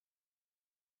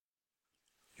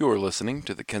You are listening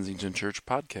to the Kensington Church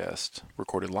Podcast,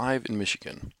 recorded live in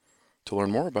Michigan. To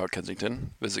learn more about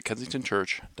Kensington, visit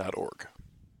kensingtonchurch.org.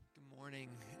 Good morning,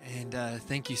 and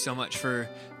thank you so much for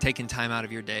taking time out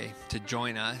of your day to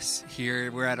join us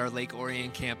here. We're at our Lake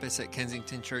Orion campus at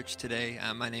Kensington Church today.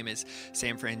 My name is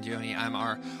Sam Frangione. I'm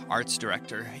our arts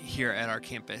director here at our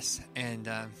campus, and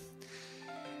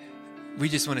we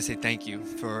just want to say thank you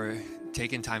for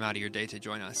taking time out of your day to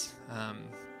join us.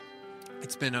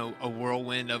 It's been a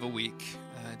whirlwind of a week.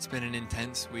 It's been an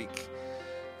intense week.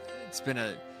 It's been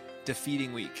a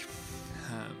defeating week.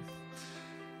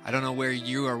 I don't know where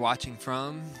you are watching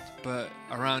from, but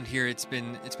around here it's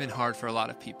been hard for a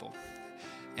lot of people.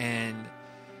 And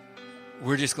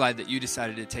we're just glad that you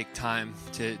decided to take time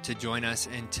to join us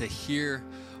and to hear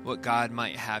what God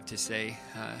might have to say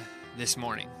this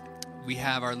morning. We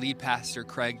have our lead pastor,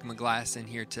 Craig McGlass, in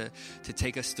here to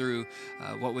take us through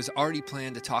what was already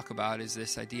planned to talk about is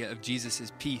this idea of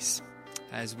Jesus' peace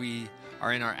as we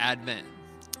are in our Advent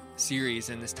series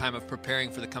in this time of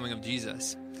preparing for the coming of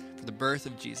Jesus, for the birth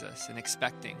of Jesus and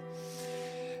expecting.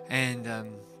 And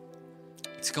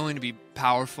it's going to be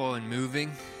powerful and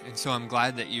moving, and so I'm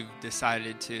glad that you've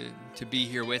decided to be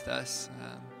here with us.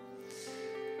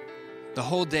 The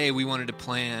whole day we wanted to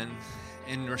plan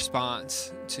in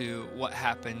response to what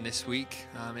happened this week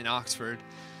in Oxford,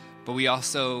 but we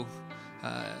also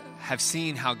have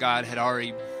seen how God had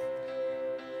already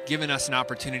given us an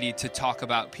opportunity to talk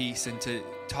about peace and to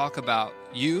talk about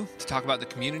you, to talk about the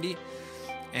community,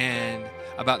 and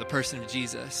about the person of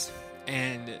Jesus.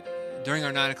 And during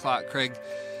our 9 o'clock, Craig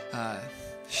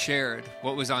shared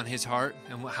what was on his heart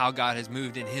and how God has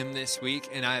moved in him this week,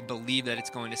 and I believe that it's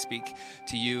going to speak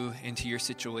to you and to your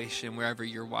situation wherever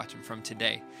you're watching from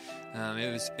today.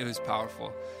 It was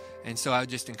powerful, and so I would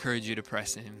just encourage you to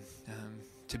press in,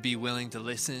 to be willing to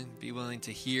listen, be willing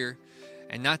to hear,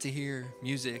 and not to hear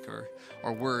music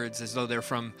or words as though they're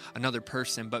from another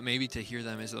person, but maybe to hear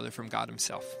them as though they're from God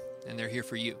himself, and they're here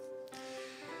for you.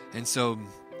 And so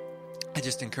I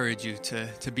just encourage you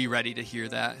to be ready to hear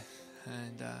that.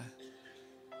 And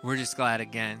we're just glad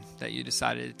again that you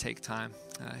decided to take time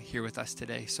here with us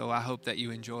today. So I hope that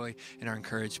you enjoy and are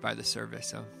encouraged by the service.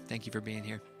 So thank you for being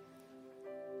here.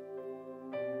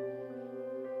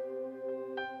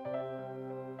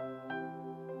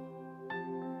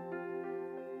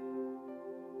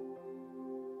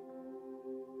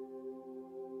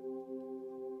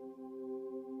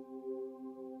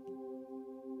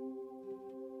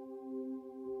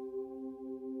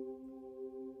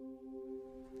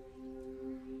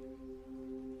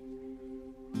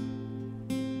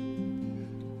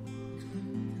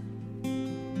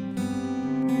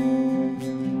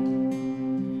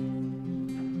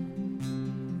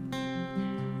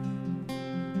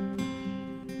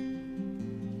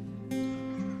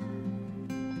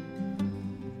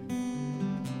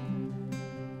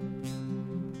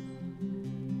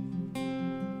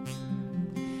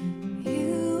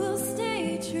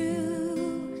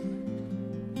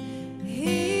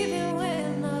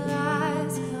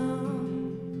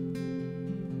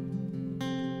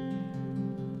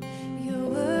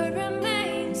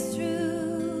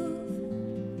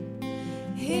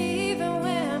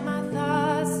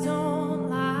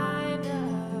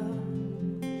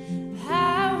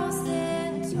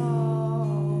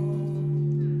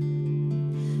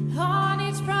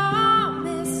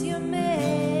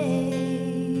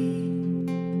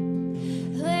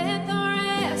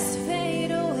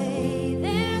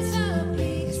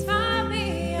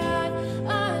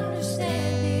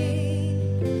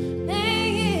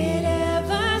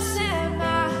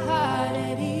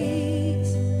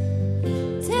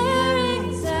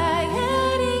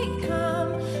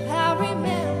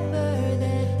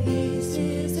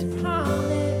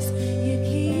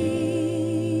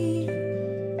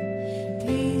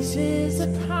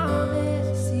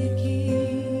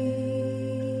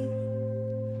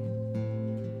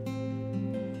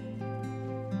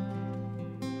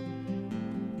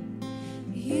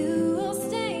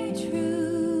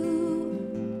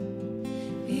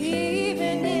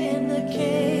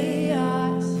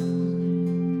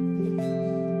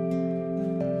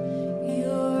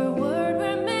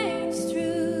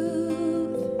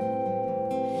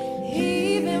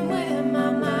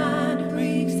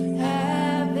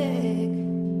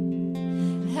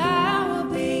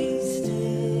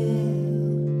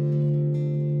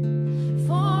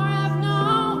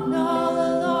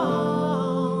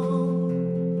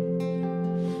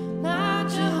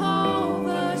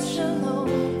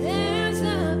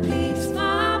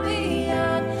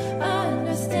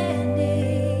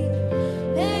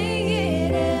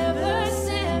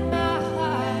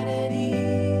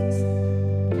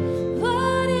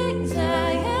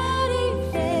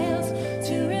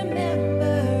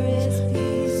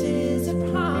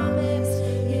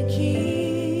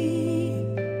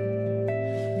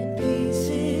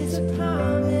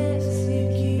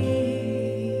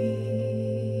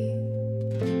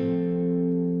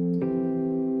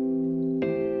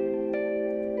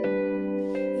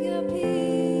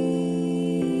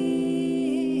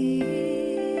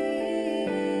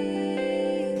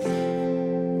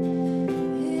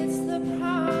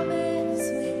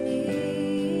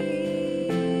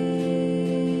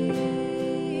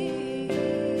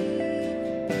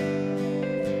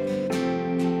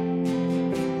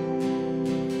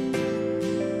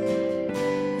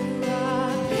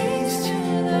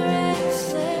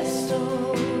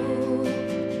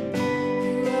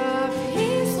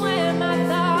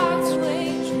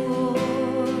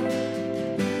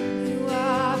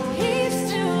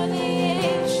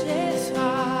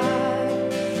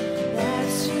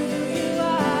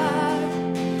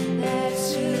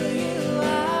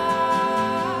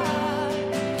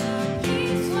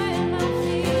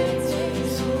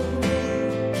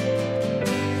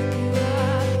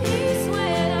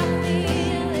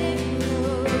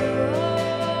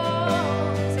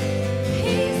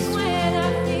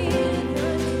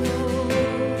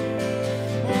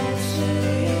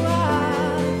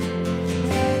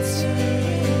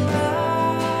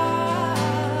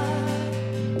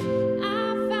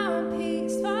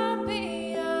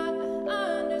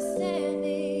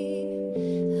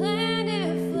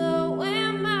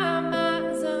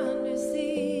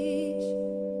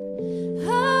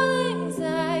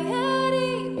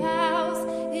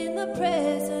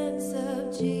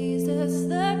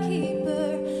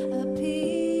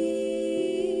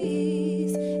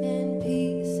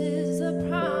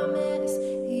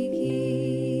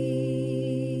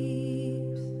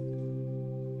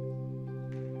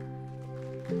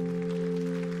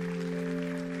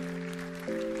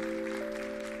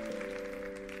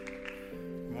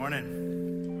 Morning.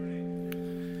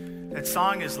 That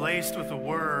song is laced with a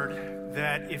word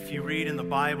that if you read in the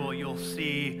Bible, you'll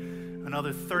see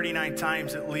another 39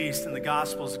 times at least in the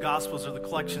Gospels. Gospels are the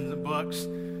collections of books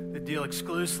that deal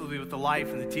exclusively with the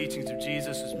life and the teachings of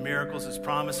Jesus, his miracles, his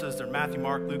promises. They're Matthew,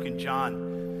 Mark, Luke, and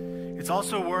John. It's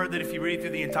also a word that if you read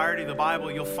through the entirety of the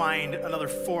Bible, you'll find another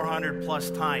 400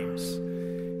 plus times.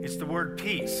 It's the word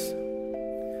peace.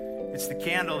 It's the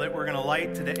candle that we're going to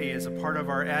light today as a part of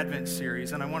our Advent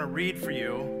series. And I want to read for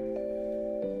you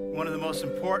one of the most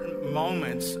important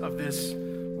moments of this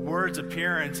word's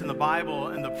appearance in the Bible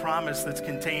and the promise that's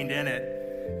contained in it.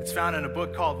 It's found in a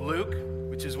book called Luke,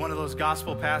 which is one of those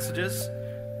gospel passages.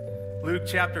 Luke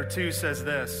chapter 2 says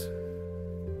this: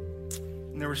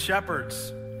 "And there were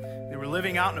shepherds. They were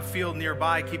living out in a field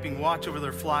nearby, keeping watch over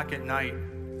their flock at night.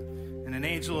 And an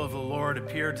angel of the Lord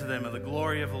appeared to them, and the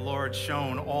glory of the Lord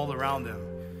shone all around them.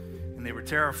 And they were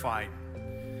terrified.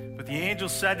 But the angel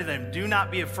said to them, 'Do not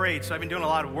be afraid.'" So I've been doing a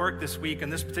lot of work this week in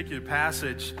this particular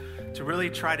passage to really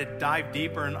try to dive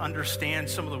deeper and understand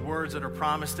some of the words that are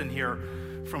promised in here,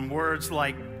 from words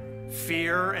like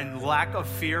fear and lack of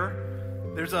fear.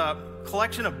 There's a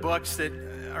collection of books that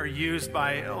are used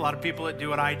by a lot of people that do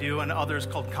what I do and others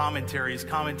called commentaries.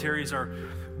 Commentaries are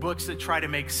books that try to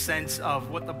make sense of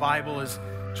what the Bible is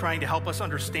trying to help us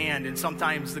understand. And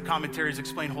sometimes the commentaries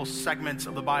explain whole segments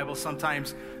of the Bible.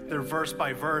 Sometimes they're verse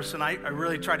by verse. And I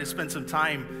really try to spend some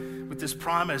time with this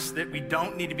promise that we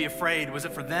don't need to be afraid. Was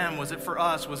it for them? Was it for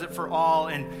us? Was it for all?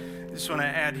 And I just want to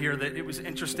add here that it was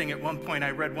interesting. At one point,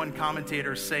 I read one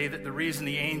commentator say that the reason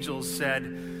the angels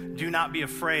said, "Do not be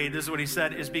afraid," this is what he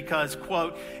said, is because,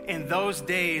 quote, "in those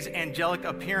days, angelic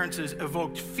appearances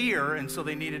evoked fear, and so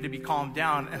they needed to be calmed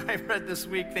down." And I read this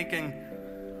week thinking,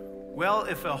 well,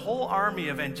 if a whole army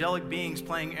of angelic beings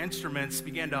playing instruments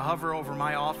began to hover over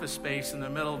my office space in the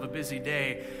middle of a busy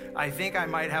day, I think I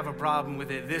might have a problem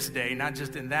with it this day, not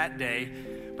just in that day.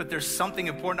 But there's something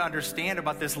important to understand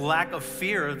about this lack of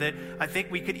fear that I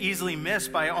think we could easily miss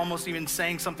by almost even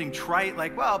saying something trite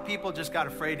like, well, people just got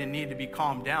afraid and needed to be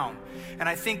calmed down. And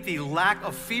I think the lack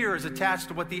of fear is attached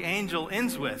to what the angel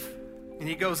ends with. And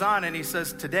he goes on and he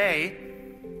says, "Today,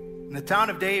 in the town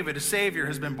of David, a Savior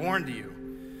has been born to you.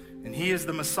 And he is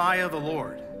the Messiah, the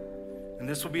Lord. And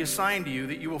this will be a sign to you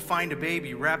that you will find a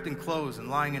baby wrapped in clothes and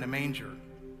lying in a manger."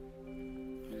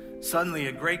 Suddenly,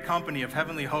 a great company of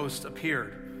heavenly hosts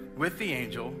appeared with the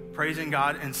angel, praising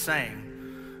God and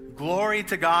saying, "Glory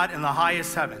to God in the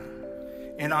highest heaven.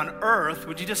 And on earth,"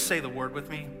 would you just say the word with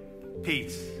me?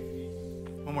 Peace.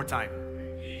 One more time.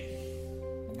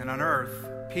 "And on earth,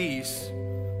 peace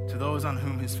to those on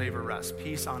whom his favor rests."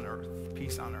 Peace on earth.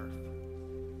 Peace on earth.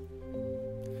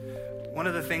 One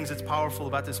of the things that's powerful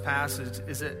about this passage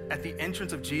is that at the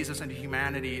entrance of Jesus into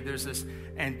humanity, there's this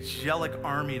angelic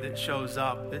army that shows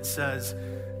up that says,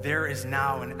 there is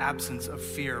now an absence of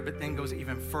fear, but then goes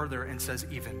even further and says,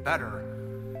 even better,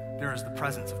 there is the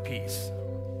presence of peace.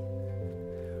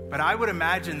 But I would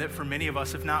imagine that for many of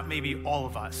us, if not maybe all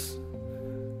of us,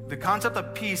 the concept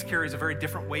of peace carries a very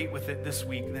different weight with it this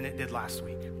week than it did last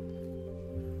week.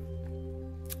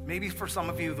 Maybe for some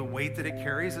of you, the weight that it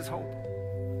carries is hope.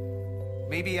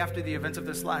 Maybe after the events of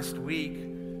this last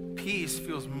week, peace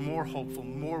feels more hopeful,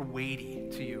 more weighty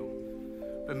to you.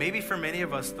 But maybe for many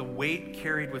of us, the weight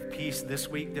carried with peace this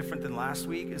week, different than last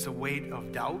week, is a weight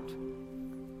of doubt,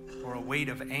 or a weight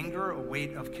of anger, a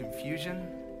weight of confusion,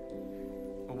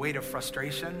 a weight of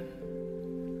frustration,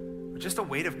 or just a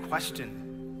weight of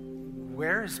question.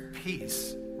 Where is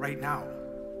peace right now?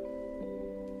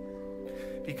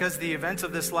 Because the events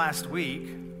of this last week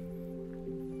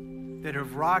that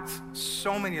have rocked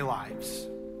so many lives,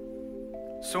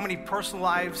 so many personal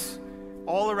lives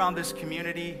all around this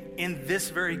community, in this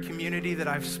very community that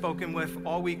I've spoken with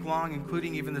all week long,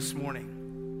 including even this morning.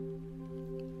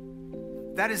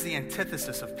 That is the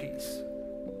antithesis of peace.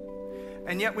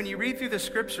 And yet when you read through the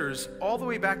scriptures, all the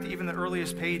way back to even the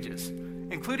earliest pages,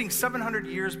 including 700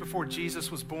 years before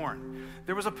Jesus was born,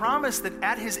 there was a promise that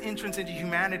at his entrance into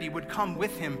humanity would come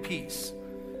with him peace.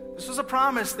 This was a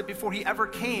promise that before he ever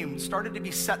came, started to be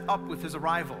set up with his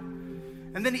arrival.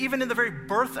 And then even in the very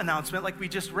birth announcement, like we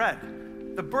just read,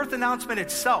 the birth announcement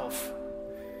itself,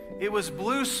 it was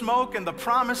blue smoke and the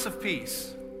promise of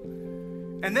peace.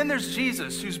 And then there's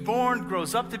Jesus, who's born,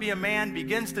 grows up to be a man,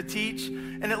 begins to teach,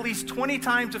 and at least 20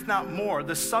 times, if not more,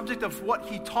 the subject of what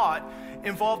he taught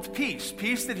involved peace.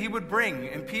 Peace that he would bring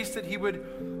and peace that he would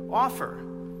offer.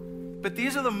 But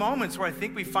these are the moments where I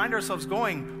think we find ourselves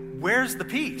going, where's the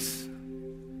peace?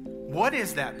 What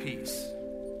is that peace?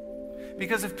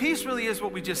 Because if peace really is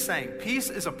what we just sang, peace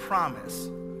is a promise.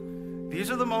 These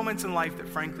are the moments in life that,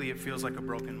 frankly, it feels like a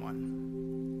broken one.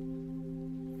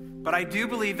 But I do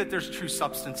believe that there's true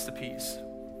substance to peace.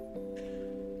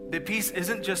 That peace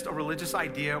isn't just a religious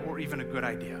idea or even a good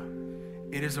idea.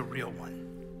 It is a real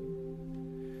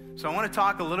one. So I want to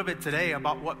talk a little bit today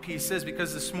about what peace is,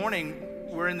 because this morning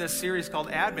we're in this series called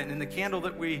Advent, and the candle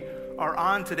that we are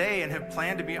on today and have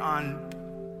planned to be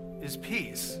on is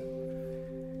peace.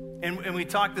 And we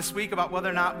talked this week about whether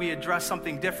or not we address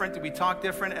something different. Do we talk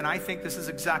different? And I think this is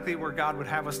exactly where God would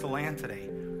have us to land today.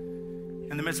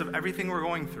 In the midst of everything we're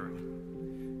going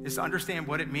through, is to understand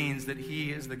what it means that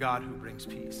He is the God who brings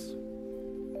peace.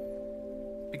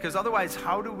 Because otherwise,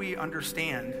 how do we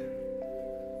understand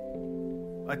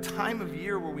a time of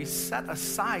year where we set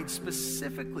aside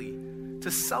specifically to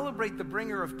celebrate the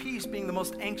bringer of peace being the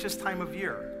most anxious time of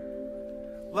year,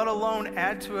 let alone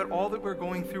add to it all that we're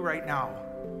going through right now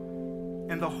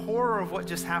and the horror of what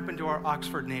just happened to our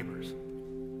Oxford neighbors?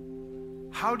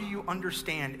 How do you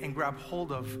understand and grab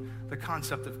hold of the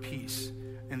concept of peace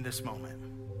in this moment?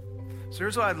 So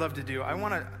here's what I'd love to do.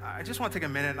 I just want to take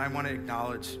a minute and I want to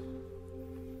acknowledge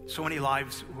so many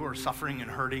lives who are suffering and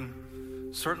hurting.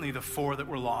 Certainly the 4 that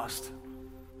were lost,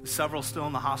 the several still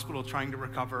in the hospital trying to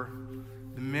recover,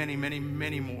 the many, many,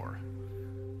 many more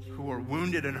who are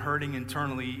wounded and hurting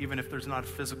internally, even if there's not a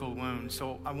physical wound.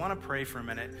 So I want to pray for a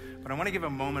minute, but I want to give a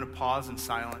moment of pause and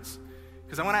silence,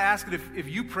 because I want to ask it, if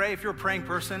you pray, if you're a praying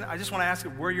person, I just want to ask it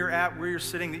where you're at, where you're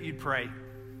sitting, that you'd pray.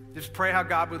 Just pray how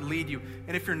God would lead you.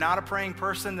 And if you're not a praying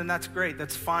person, then that's great,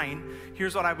 that's fine.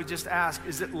 Here's what I would just ask,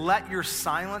 is that let your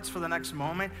silence for the next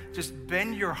moment just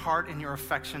bend your heart and your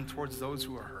affection towards those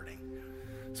who are hurting.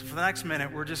 So for the next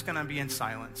minute, we're just going to be in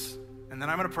silence. And then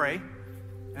I'm going to pray,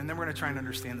 and then we're going to try and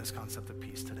understand this concept of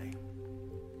peace today.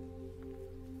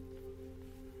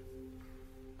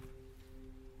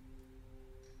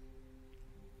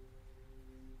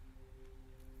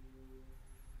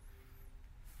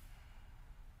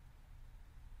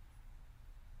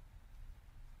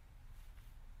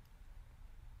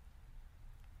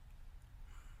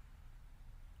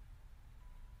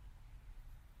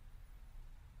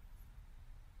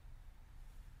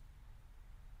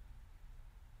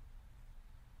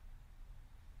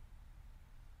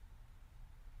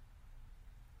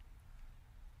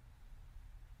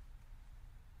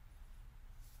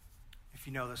 If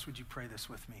you know this, would you pray this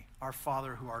with me? Our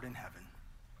Father who art in heaven,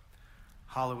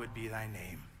 hallowed be thy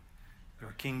name.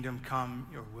 Your kingdom come,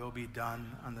 your will be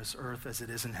done on this earth as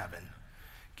it is in heaven.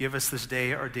 Give us this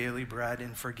day our daily bread,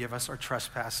 and forgive us our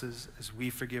trespasses as we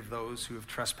forgive those who have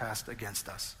trespassed against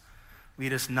us.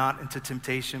 Lead us not into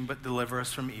temptation, but deliver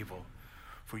us from evil.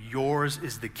 For yours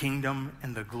is the kingdom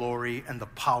and the glory and the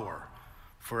power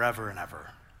forever and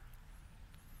ever.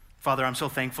 Father, I'm so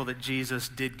thankful that Jesus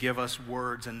did give us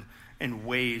words and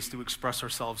ways to express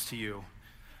ourselves to you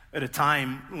at a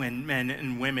time when men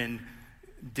and women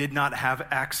did not have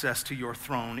access to your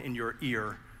throne in your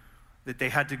ear, that they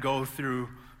had to go through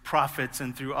prophets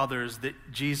and through others, that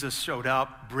Jesus showed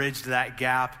up, bridged that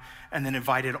gap, and then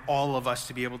invited all of us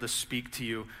to be able to speak to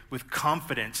you with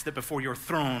confidence that before your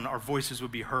throne our voices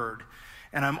would be heard.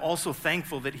 And I'm also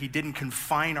thankful that he didn't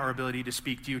confine our ability to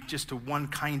speak to you just to one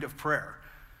kind of prayer.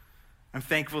 I'm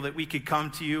thankful that we could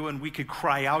come to you and we could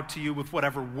cry out to you with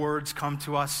whatever words come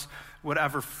to us,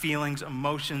 whatever feelings,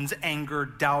 emotions, anger,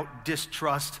 doubt,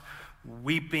 distrust,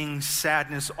 weeping,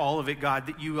 sadness, all of it, God,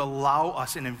 that you allow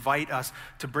us and invite us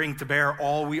to bring to bear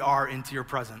all we are into your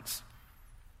presence.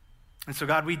 And so,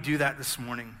 God, we do that this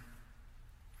morning.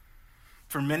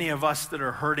 For many of us that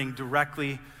are hurting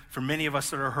directly, for many of us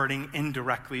that are hurting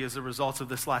indirectly as a result of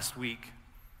this last week,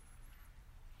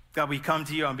 God, we come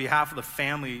to you on behalf of the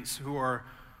families who are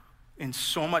in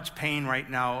so much pain right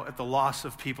now at the loss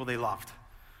of people they loved.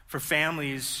 For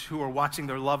families who are watching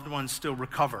their loved ones still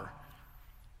recover.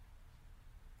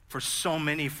 For so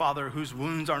many, Father, whose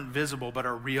wounds aren't visible but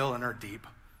are real and are deep.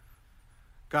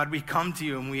 God, we come to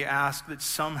you and we ask that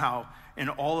somehow in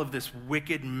all of this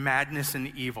wicked madness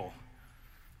and evil,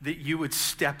 that you would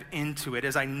step into it,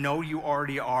 as I know you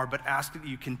already are, but ask that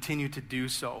you continue to do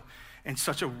so in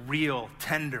such a real,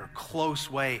 tender, close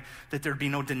way that there'd be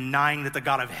no denying that the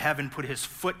God of heaven put his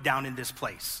foot down in this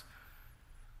place.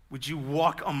 Would you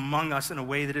walk among us in a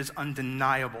way that is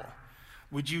undeniable?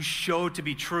 would you show to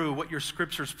be true what your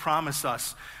scriptures promise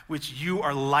us, which you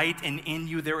are light and in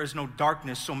you there is no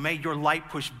darkness. So may your light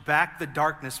push back the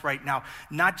darkness right now,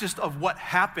 not just of what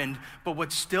happened, but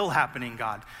what's still happening,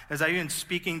 God. As I've been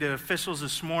speaking to officials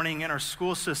this morning in our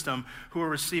school system who are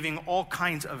receiving all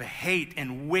kinds of hate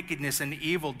and wickedness and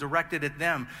evil directed at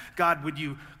them, God, would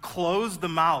you close the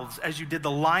mouths, as you did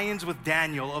the lions with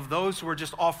Daniel, of those who are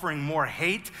just offering more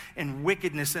hate and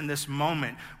wickedness in this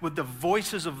moment? Would the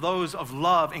voices of those of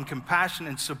love and compassion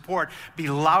and support be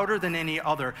louder than any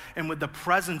other? And would the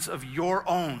presence of your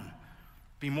own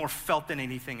be more felt than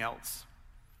anything else?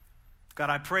 God,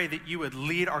 I pray that you would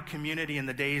lead our community in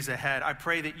the days ahead. I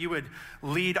pray that you would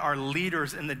lead our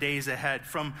leaders in the days ahead,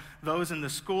 from those in the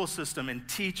school system and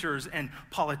teachers and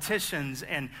politicians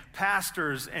and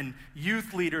pastors and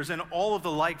youth leaders and all of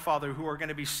the like, Father, who are going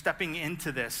to be stepping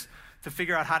into this to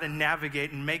figure out how to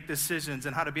navigate and make decisions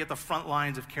and how to be at the front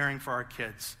lines of caring for our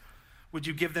kids. Would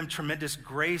you give them tremendous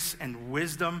grace and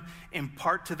wisdom,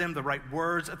 impart to them the right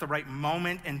words at the right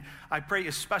moment? And I pray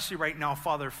especially right now,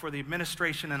 Father, for the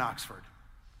administration in Oxford,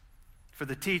 for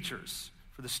the teachers,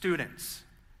 for the students,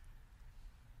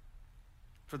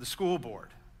 for the school board.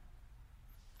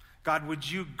 God,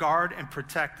 would you guard and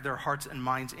protect their hearts and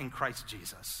minds in Christ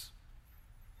Jesus,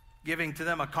 giving to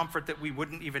them a comfort that we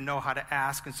wouldn't even know how to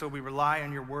ask, and so we rely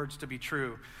on your words to be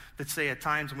true, that say at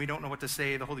times when we don't know what to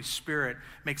say, the Holy Spirit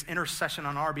makes intercession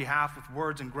on our behalf with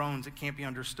words and groans that can't be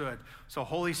understood. So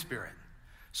Holy Spirit,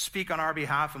 speak on our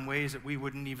behalf in ways that we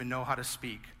wouldn't even know how to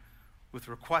speak, with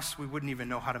requests we wouldn't even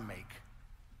know how to make,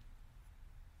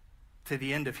 to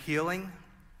the end of healing,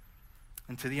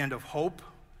 and to the end of hope,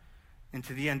 and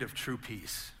to the end of true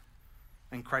peace.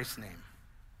 In Christ's name,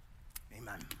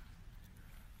 amen.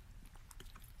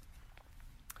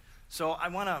 So I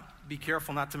want to be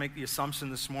careful not to make the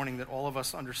assumption this morning that all of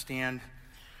us understand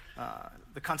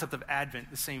the concept of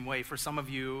Advent the same way. For some of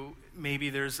you, maybe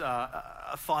there's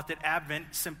a thought that Advent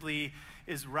simply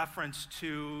is reference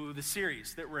to the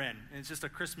series that we're in. And it's just a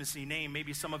Christmassy name.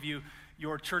 Maybe some of you,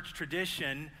 your church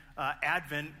tradition,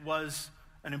 Advent was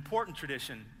an important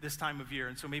tradition this time of year.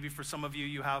 And so maybe for some of you,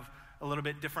 you have a little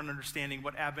bit different understanding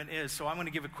what Advent is. So I'm going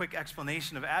to give a quick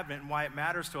explanation of Advent and why it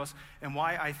matters to us, and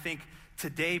why I think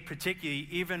today particularly,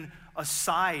 even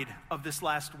aside of this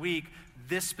last week,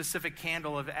 this specific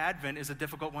candle of Advent is a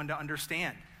difficult one to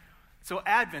understand. So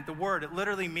Advent, the word, it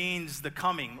literally means the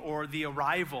coming or the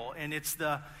arrival, and it's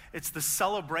the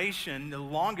celebration, the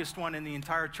longest one in the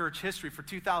entire church history for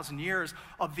 2,000 years,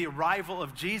 of the arrival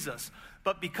of Jesus.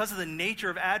 But because of the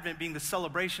nature of Advent being the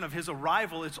celebration of his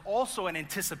arrival, it's also an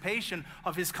anticipation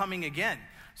of his coming again.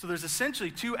 So there's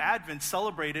essentially two Advents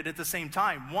celebrated at the same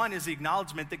time. One is the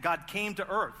acknowledgement that God came to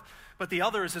earth, but the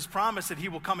other is his promise that he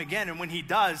will come again. And when he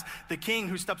does, the king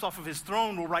who steps off of his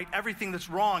throne will right everything that's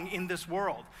wrong in this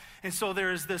world. And so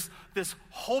there is this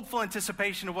hopeful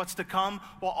anticipation of what's to come,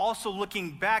 while also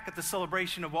looking back at the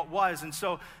celebration of what was. And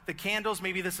so the candles,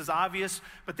 maybe this is obvious,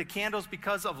 but the candles,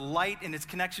 because of light and its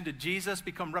connection to Jesus,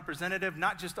 become representative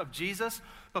not just of Jesus,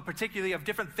 but particularly of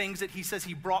different things that he says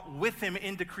he brought with him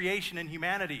into creation and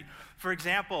humanity. For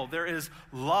example, there is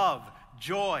love,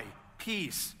 joy,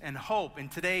 peace, and hope,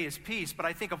 and today is peace. But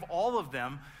I think of all of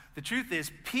them, the truth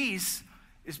is peace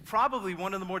is probably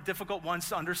one of the more difficult ones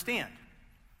to understand,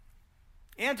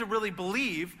 and to really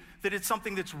believe that it's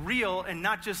something that's real and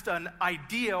not just an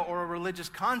idea or a religious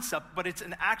concept, but it's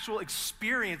an actual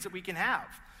experience that we can have.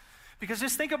 Because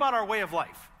just think about our way of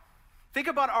life. Think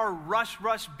about our rush,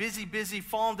 busy,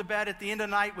 fall into bed at the end of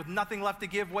the night with nothing left to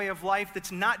give way of life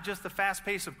that's not just the fast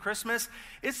pace of Christmas,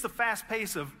 it's the fast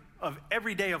pace of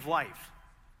every day of life.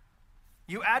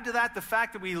 You add to that the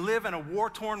fact that we live in a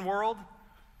war-torn world,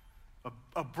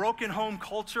 a broken home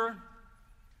culture,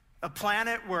 a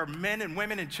planet where men and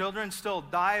women and children still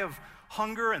die of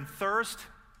hunger and thirst,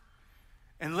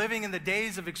 and living in the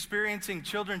days of experiencing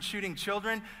children shooting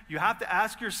children. You have to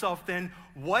ask yourself then,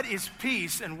 what is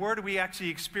peace and where do we actually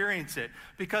experience it?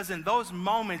 Because in those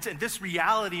moments, in this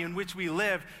reality in which we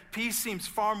live, peace seems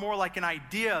far more like an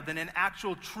idea than an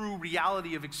actual true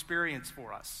reality of experience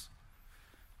for us.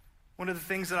 One of the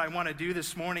things that I want to do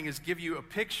this morning is give you a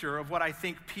picture of what I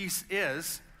think peace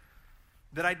is,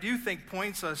 that I do think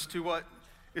points us to what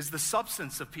is the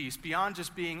substance of peace, beyond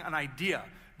just being an idea,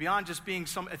 beyond just being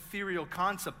some ethereal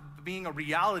concept, being a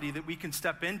reality that we can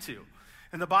step into.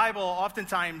 In the Bible,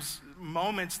 oftentimes,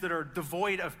 moments that are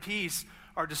devoid of peace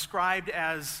are described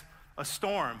as a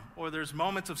storm, or there's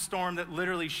moments of storm that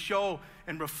literally show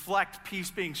and reflect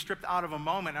peace being stripped out of a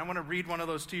moment. I want to read one of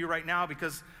those to you right now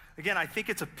because, again, I think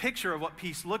it's a picture of what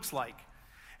peace looks like.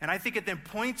 And I think it then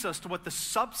points us to what the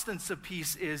substance of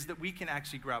peace is that we can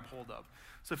actually grab hold of.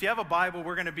 So if you have a Bible,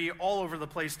 we're going to be all over the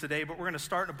place today, but we're going to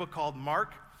start in a book called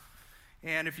Mark.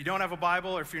 And if you don't have a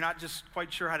Bible, or if you're not just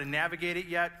quite sure how to navigate it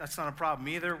yet, that's not a problem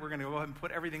either. We're going to go ahead and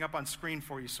put everything up on screen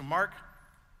for you. So Mark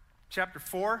chapter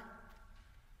 4,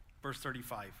 verse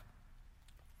 35.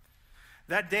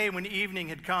 That day when evening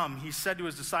had come, he said to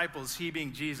his disciples, he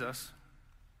being Jesus,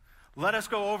 "Let us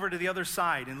go over to the other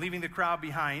side." And leaving the crowd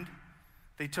behind,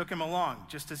 they took him along,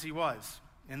 just as he was,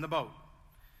 in the boat.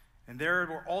 And there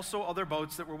were also other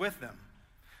boats that were with them.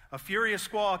 A furious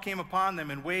squall came upon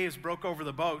them, and waves broke over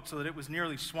the boat so that it was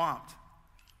nearly swamped.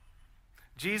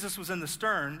 Jesus was in the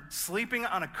stern, sleeping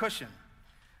on a cushion.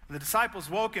 And the disciples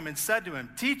woke him and said to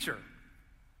him, "Teacher,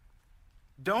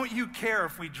 don't you care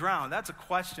if we drown?" That's a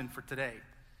question for today.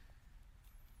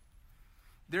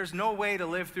 There's no way to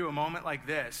live through a moment like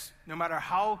this, no matter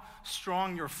how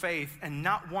strong your faith, and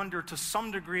not wonder to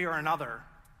some degree or another,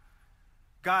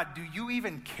 God, do you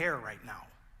even care right now?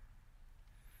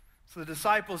 So the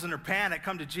disciples in their panic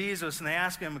come to Jesus and they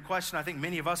ask him a question I think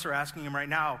many of us are asking him right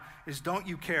now is, don't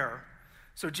you care?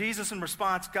 So Jesus in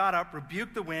response got up,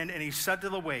 rebuked the wind, and he said to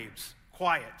the waves,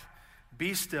 "Quiet,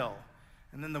 be still."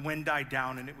 And then the wind died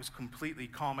down and it was completely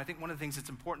calm. I think one of the things that's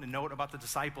important to note about the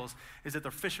disciples is that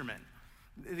they're fishermen.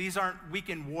 These aren't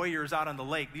weekend warriors out on the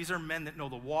lake. These are men that know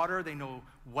the water, they know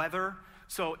weather.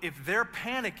 So if they're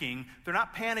panicking, they're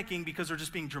not panicking because they're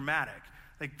just being dramatic.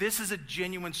 Like, this is a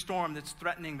genuine storm that's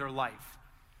threatening their life.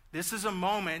 This is a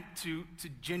moment to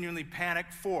genuinely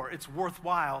panic for. It's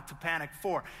worthwhile to panic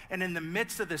for. And in the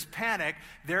midst of this panic,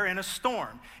 they're in a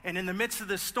storm. And in the midst of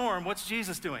this storm, what's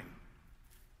Jesus doing?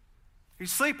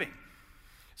 He's sleeping.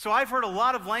 So I've heard a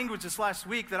lot of language this last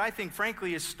week that I think,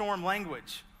 frankly, is storm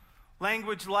language.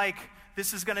 Language like,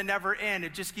 this is going to never end.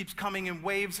 It just keeps coming in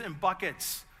waves and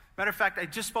buckets. Matter of fact, I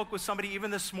just spoke with somebody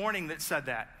even this morning that said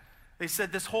that. They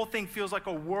said this whole thing feels like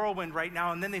a whirlwind right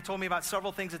now. And then they told me about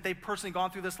several things that they've personally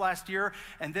gone through this last year.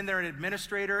 And then they're an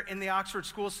administrator in the Oxford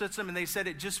school system. And they said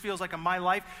it just feels like in my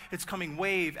life, it's coming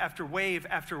wave after wave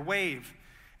after wave.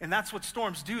 And that's what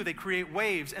storms do. They create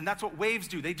waves. And that's what waves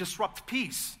do. They disrupt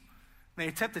peace. They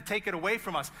attempt to take it away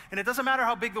from us. And it doesn't matter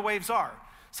how big the waves are.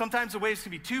 Sometimes the waves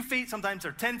can be 2 feet, sometimes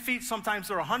they're 10 feet, sometimes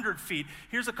they're 100 feet.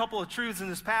 Here's a couple of truths in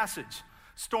this passage.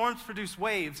 Storms produce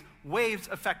waves. Waves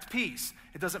affect peace.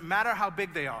 It doesn't matter how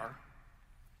big they are.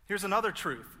 Here's another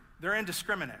truth. They're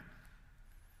indiscriminate.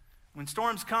 When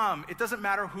storms come, it doesn't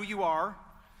matter who you are.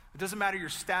 It doesn't matter your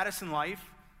status in life.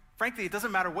 Frankly, it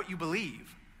doesn't matter what you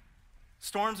believe.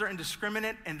 Storms are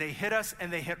indiscriminate, and they hit us,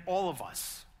 and they hit all of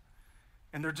us.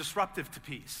 And they're disruptive to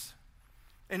peace.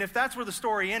 And if that's where the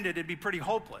story ended, it'd be pretty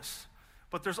hopeless.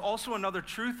 But there's also another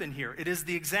truth in here. It is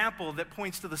the example that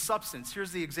points to the substance.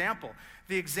 Here's the example.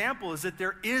 The example is that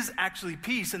there is actually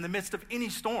peace in the midst of any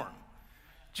storm.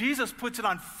 Jesus puts it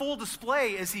on full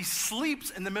display as he sleeps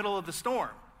in the middle of the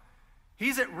storm.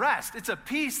 He's at rest. It's a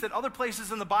peace that other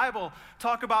places in the Bible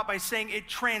talk about by saying it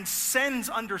transcends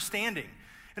understanding.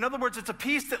 In other words, it's a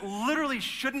peace that literally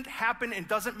shouldn't happen and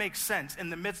doesn't make sense in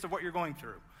the midst of what you're going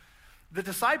through. The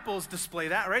disciples display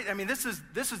that, right? I mean, this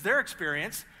is their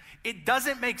experience. It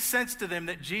doesn't make sense to them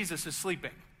that Jesus is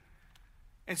sleeping.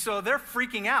 And so they're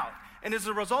freaking out. And as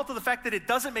a result of the fact that it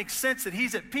doesn't make sense that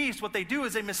he's at peace, what they do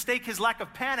is they mistake his lack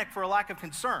of panic for a lack of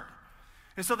concern.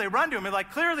 And so they run to him and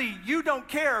like, clearly you don't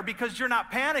care because you're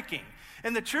not panicking.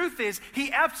 And the truth is,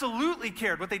 he absolutely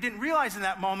cared. What they didn't realize in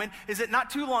that moment is that not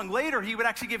too long later, he would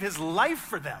actually give his life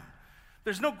for them.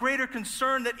 There's no greater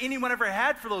concern that anyone ever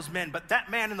had for those men, but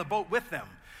that man in the boat with them.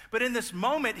 But in this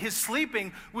moment, his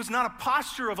sleeping was not a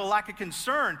posture of a lack of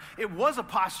concern. It was a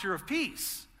posture of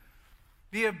peace.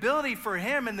 The ability for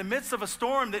him in the midst of a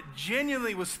storm that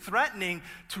genuinely was threatening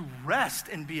to rest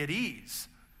and be at ease.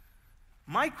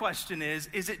 My question is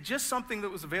it just something that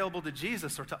was available to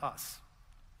Jesus or to us?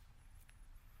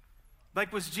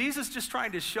 Like, was Jesus just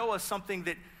trying to show us something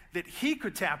that he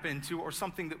could tap into or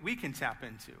something that we can tap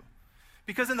into?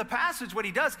 Because in the passage, what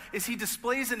he does is he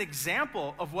displays an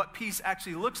example of what peace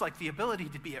actually looks like, the ability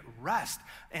to be at rest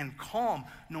and calm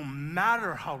no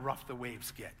matter how rough the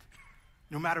waves get.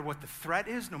 No matter what the threat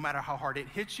is, no matter how hard it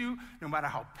hits you, no matter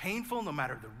how painful, no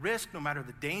matter the risk, no matter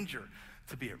the danger,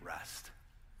 to be at rest.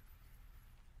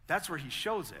 That's where he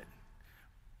shows it.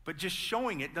 But just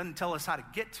showing it doesn't tell us how to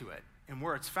get to it and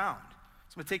where it's found.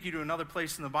 So I'm going to take you to another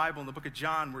place in the Bible, in the book of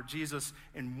John, where Jesus,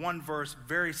 in one verse,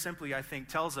 very simply, I think,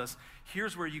 tells us,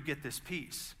 here's where you get this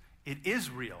peace. It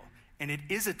is real, and it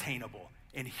is attainable,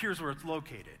 and here's where it's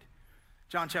located.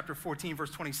 John chapter 14,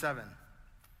 verse 27.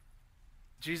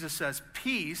 Jesus says,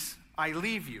 "Peace I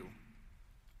leave you.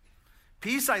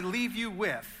 Peace I leave you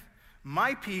with.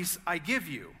 My peace I give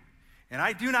you, and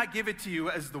I do not give it to you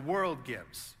as the world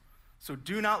gives. So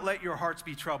do not let your hearts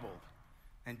be troubled,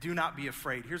 and do not be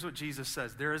afraid. Here's what Jesus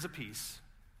says. There is a peace,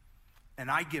 and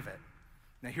I give it.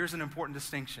 Now here's an important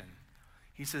distinction.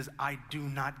 He says, I do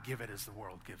not give it as the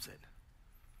world gives it.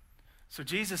 So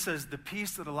Jesus says the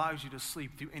peace that allows you to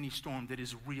sleep through any storm that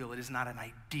is real, it is not an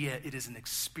idea, it is an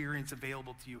experience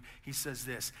available to you. He says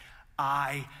this,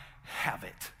 I have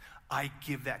it. I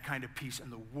give that kind of peace,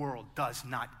 and the world does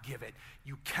not give it.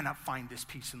 You cannot find this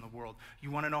peace in the world.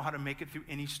 You want to know how to make it through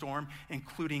any storm,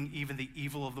 including even the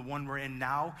evil of the one we're in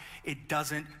now? It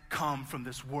doesn't come from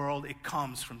this world. It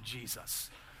comes from Jesus.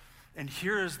 And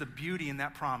here is the beauty in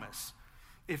that promise.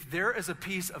 If there is a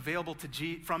peace available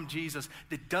from Jesus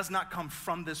that does not come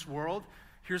from this world,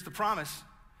 here's the promise.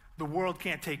 The world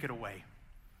can't take it away.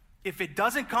 If it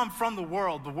doesn't come from the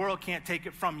world can't take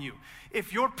it from you.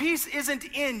 If your peace isn't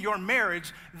in your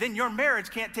marriage, then your marriage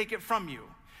can't take it from you.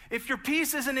 If your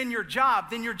peace isn't in your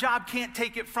job, then your job can't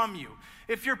take it from you.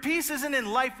 If your peace isn't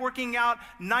in life working out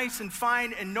nice and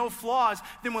fine and no flaws,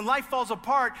 then when life falls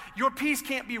apart, your peace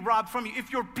can't be robbed from you.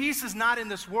 If your peace is not in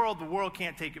this world, the world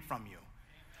can't take it from you.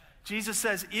 Jesus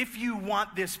says, if you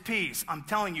want this peace, I'm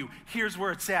telling you, here's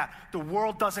where it's at. The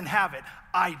world doesn't have it.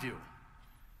 I do.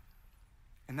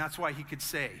 And that's why he could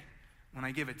say, when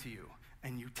I give it to you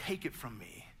and you take it from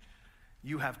me,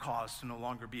 you have cause to no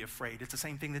longer be afraid. It's the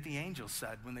same thing that the angels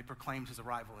said when they proclaimed his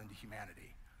arrival into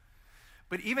humanity.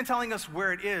 But even telling us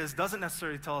where it is doesn't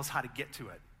necessarily tell us how to get to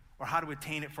it or how to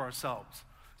attain it for ourselves.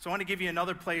 So I want to give you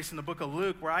another place in the book of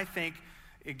Luke where I think,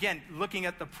 again, looking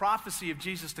at the prophecy of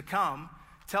Jesus to come,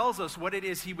 tells us what it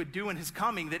is he would do in his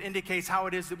coming that indicates how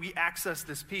it is that we access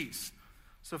this peace.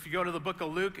 So if you go to the book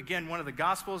of Luke, again, one of the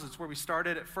Gospels, it's where we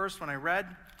started at first when I read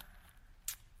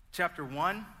chapter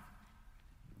 1.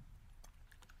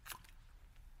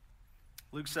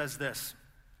 Luke says this,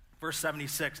 verse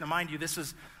 76. Now, mind you, this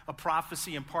is a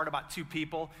prophecy in part about two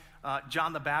people.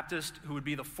 John the Baptist, who would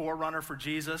be the forerunner for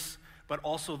Jesus, but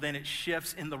also then it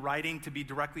shifts in the writing to be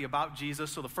directly about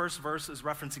Jesus. So the first verse is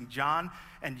referencing John.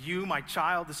 And you, my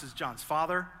child, this is John's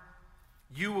father,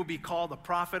 you will be called the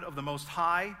prophet of the Most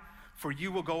High, for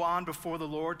you will go on before the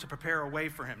Lord to prepare a way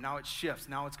for him. Now it shifts.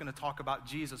 Now it's going to talk about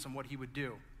Jesus and what he would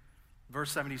do.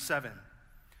 Verse 77,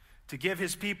 to give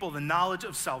his people the knowledge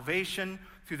of salvation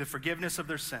through the forgiveness of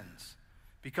their sins,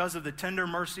 because of the tender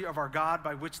mercy of our God,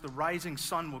 by which the rising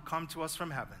sun will come to us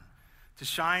from heaven, to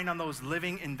shine on those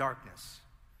living in darkness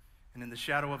and in the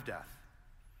shadow of death,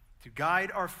 to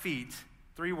guide our feet,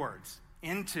 3 words,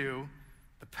 into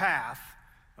the path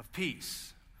of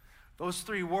peace. Those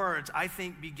 3 words, I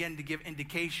think, begin to give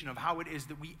indication of how it is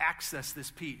that we access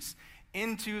this peace,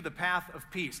 into the path of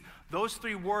peace. Those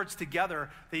 3 words together,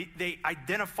 they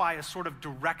identify a sort of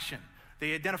direction.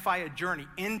 They identify a journey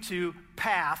into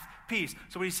path, peace.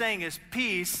 So what he's saying is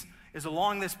peace is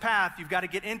along this path you've got to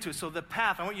get into. So the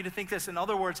path, I want you to think this. In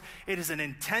other words, it is an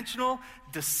intentional,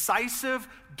 decisive,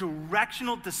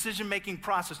 directional decision-making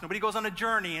process. Nobody goes on a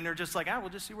journey and they're just like, we'll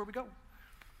just see where we go.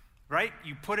 Right?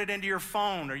 You put it into your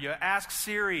phone, or you ask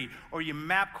Siri, or you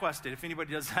MapQuest it, if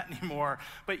anybody does that anymore.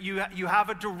 But you have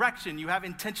a direction. You have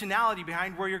intentionality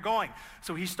behind where you're going.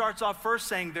 So he starts off first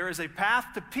saying there is a path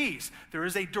to peace. There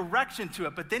is a direction to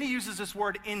it. But then he uses this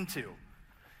word into.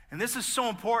 And this is so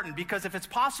important because if it's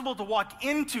possible to walk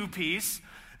into peace,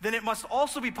 then it must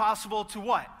also be possible to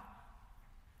what?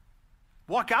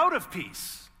 Walk out of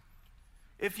peace.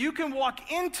 If you can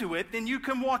walk into it, then you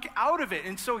can walk out of it.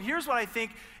 And so here's what I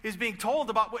think is being told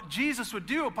about what Jesus would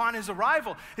do upon his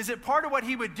arrival, is that part of what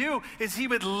he would do is he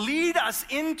would lead us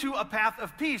into a path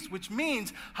of peace, which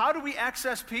means how do we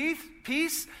access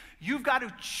peace? You've got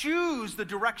to choose the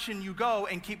direction you go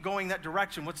and keep going that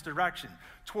direction. What's the direction?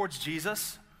 Towards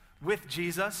Jesus, with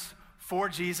Jesus, for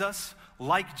Jesus,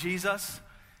 like Jesus.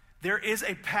 There is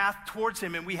a path towards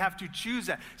him, and we have to choose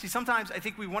that. See, sometimes I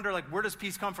think we wonder, like, where does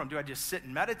peace come from? Do I just sit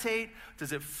and meditate?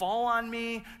 Does it fall on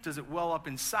me? Does it well up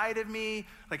inside of me?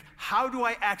 Like, how do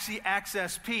I actually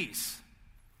access peace?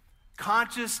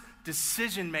 Conscious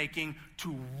decision-making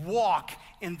to walk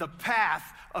in the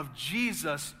path of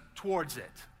Jesus towards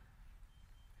it.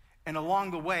 And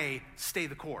along the way, stay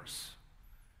the course.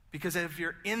 Because if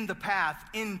you're in the path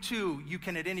into, you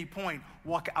can at any point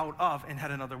walk out of and head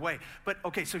another way. But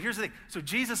okay, so here's the thing. So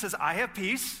Jesus says, I have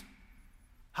peace.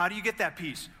 How do you get that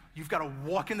peace? You've got to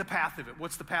walk in the path of it.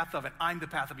 What's the path of it? I'm the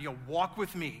path of it. You'll walk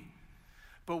with me.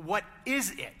 But what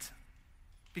is it?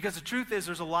 Because the truth is,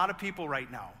 there's a lot of people right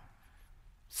now.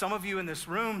 Some of you in this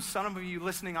room, some of you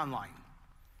listening online,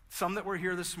 some that were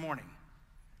here this morning,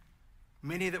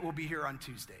 many that will be here on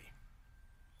Tuesday,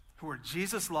 who are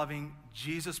Jesus-loving,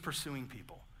 Jesus-pursuing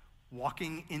people.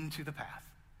 walking into the path,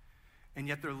 and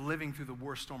yet they're living through the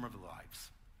worst storm of their lives.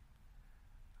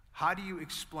 How do you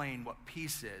explain what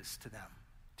peace is to them,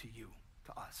 to you,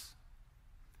 to us?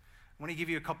 I want to give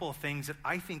you a couple of things that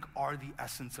I think are the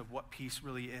essence of what peace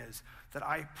really is, that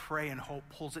I pray and hope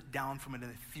pulls it down from an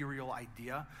ethereal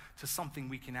idea to something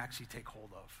we can actually take hold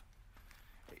of.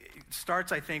 It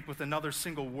starts, I think, with another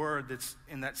single word that's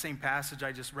in that same passage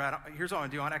I just read. Here's what I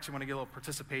want to do. I actually want to get a little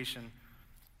participation.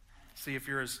 See if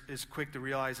you're as quick to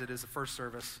realize it as the first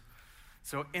service.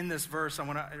 So in this verse,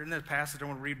 in this passage, I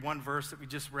want to read one verse that we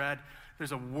just read.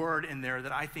 There's a word in there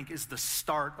that I think is the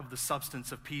start of the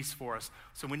substance of peace for us.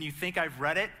 So when you think I've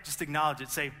read it, just acknowledge it.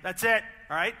 Say, that's it.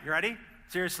 All right, you ready?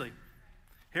 Seriously.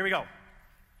 Here we go.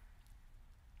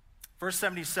 Verse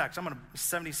 76. I'm going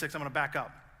to back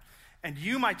up. And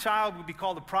you, my child, will be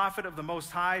called the prophet of the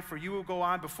Most High, for you will go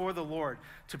on before the Lord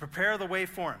to prepare the way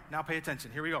for him. Now pay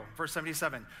attention. Here we go. Verse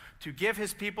 77. To give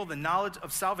his people the knowledge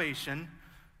of salvation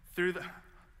through the...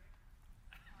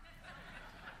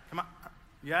 Come on.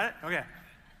 You got it? Okay.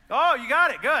 Oh, you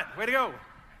got it. Good. Way to go.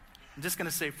 I'm just going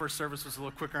to say first service was a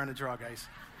little quicker on the draw, guys.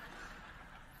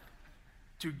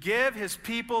 To give his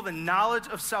people the knowledge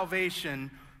of salvation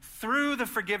through the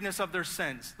forgiveness of their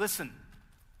sins. Listen.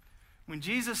 When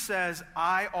Jesus says,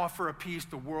 I offer a peace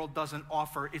the world doesn't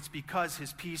offer, it's because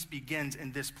his peace begins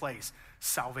in this place,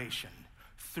 salvation,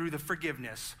 through the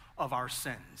forgiveness of our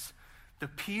sins. The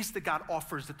peace that God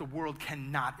offers that the world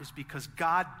cannot is because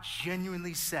God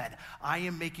genuinely said, I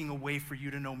am making a way for you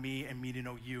to know me and me to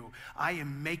know you. I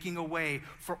am making a way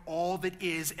for all that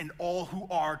is and all who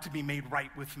are to be made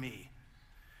right with me.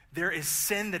 There is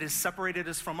sin that has separated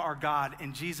us from our God,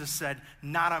 and Jesus said,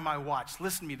 not on my watch.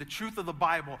 Listen to me, the truth of the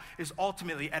Bible is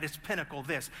ultimately at its pinnacle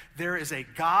this. There is a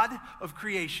God of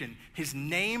creation. His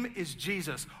name is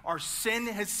Jesus. Our sin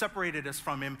has separated us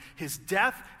from him. His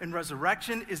death and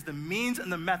resurrection is the means and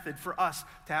the method for us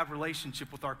to have relationship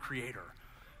with our Creator.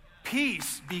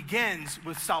 Peace begins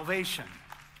with salvation,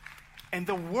 and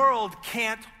the world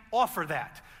can't offer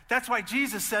that. That's why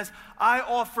Jesus says, I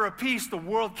offer a peace the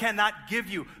world cannot give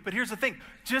you. But here's the thing,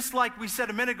 just like we said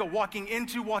a minute ago, walking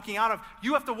into, walking out of,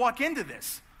 you have to walk into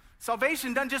this.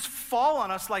 Salvation doesn't just fall on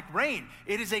us like rain.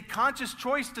 It is a conscious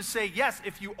choice to say, yes,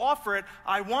 if you offer it,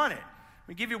 I want it. Let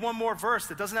me give you one more verse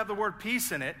that doesn't have the word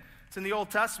peace in it. It's in the Old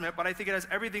Testament, but I think it has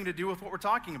everything to do with what we're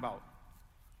talking about.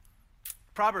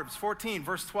 Proverbs 14,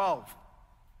 verse 12.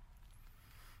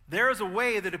 There is a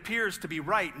way that appears to be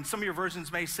right, and some of your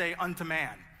versions may say unto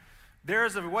man. There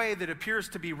is a way that appears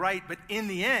to be right, but in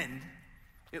the end,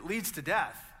 it leads to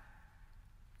death.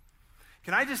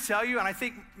 Can I just tell you, and I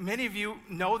think many of you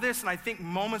know this, and I think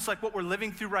moments like what we're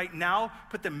living through right now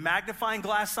put the magnifying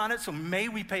glass on it, so may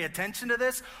we pay attention to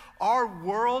this. Our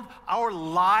world, our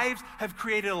lives have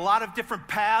created a lot of different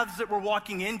paths that we're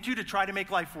walking into to try to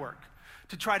make life work,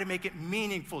 to try to make it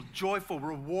meaningful, joyful,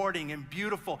 rewarding, and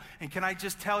beautiful. And can I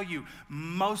just tell you,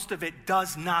 most of it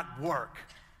does not work.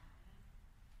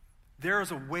 There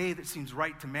is a way that seems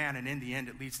right to man, and in the end,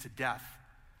 it leads to death.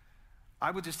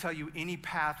 I would just tell you, any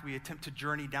path we attempt to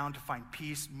journey down to find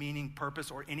peace, meaning,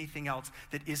 purpose, or anything else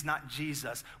that is not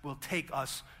Jesus will take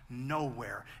us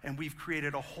nowhere. And we've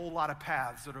created a whole lot of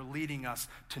paths that are leading us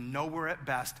to nowhere at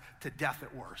best, to death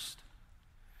at worst.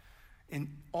 In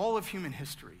all of human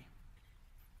history,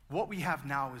 what we have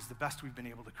now is the best we've been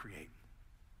able to create.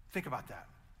 Think about that.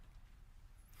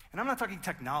 And I'm not talking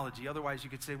technology, otherwise you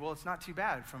could say, well, it's not too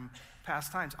bad from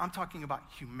past times. I'm talking about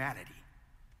humanity.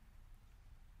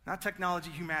 Not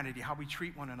technology, humanity, how we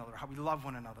treat one another, how we love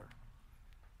one another,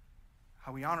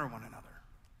 how we honor one another.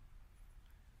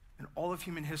 In all of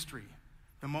human history,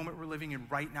 the moment we're living in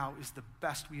right now is the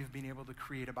best we have been able to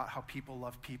create about how people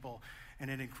love people, and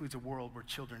it includes a world where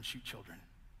children shoot children.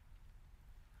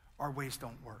 Our ways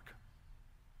don't work.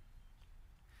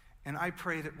 And I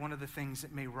pray that one of the things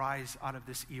that may rise out of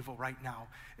this evil right now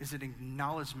is an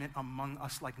acknowledgement among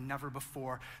us like never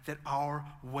before that our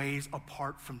ways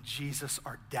apart from Jesus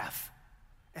are death,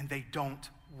 and they don't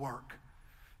work.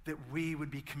 That we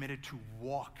would be committed to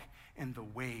walk in the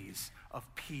ways of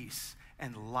peace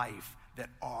and life that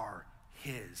are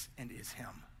his and is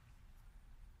him.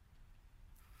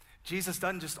 Jesus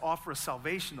doesn't just offer us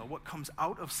salvation, though. What comes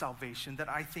out of salvation that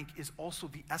I think is also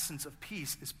the essence of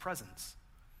peace is presence.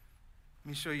 Let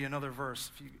me show you another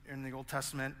verse. If you're in the Old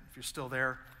Testament, if you're still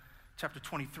there, chapter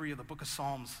 23 of the book of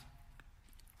Psalms.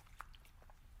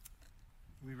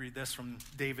 We read this from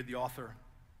David, the author.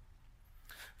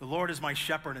 The Lord is my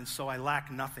shepherd, and so I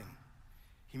lack nothing.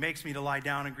 He makes me to lie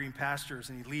down in green pastures,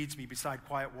 and he leads me beside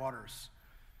quiet waters.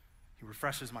 He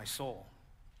refreshes my soul.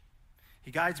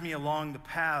 He guides me along the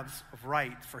paths of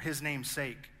right for his name's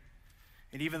sake.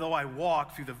 And even though I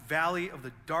walk through the valley of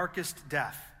the darkest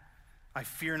death, I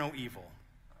fear no evil.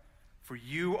 For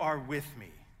you are with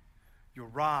me. Your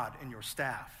rod and your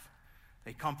staff,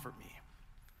 they comfort me.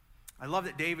 I love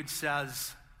that David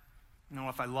says, I don't know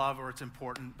if I love or it's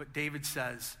important, but David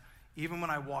says, even when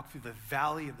I walk through the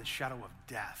valley of the shadow of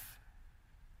death,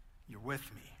 you're with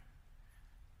me.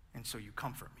 And so you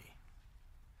comfort me.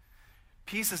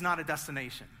 Peace is not a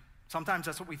destination. Sometimes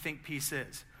that's what we think peace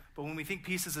is. But when we think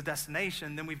peace is a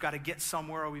destination, then we've got to get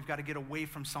somewhere or we've got to get away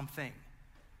from something.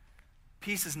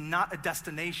 Peace is not a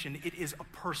destination, it is a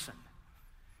person.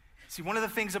 See, one of the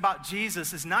things about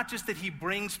Jesus is not just that he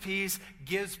brings peace,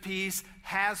 gives peace,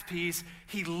 has peace.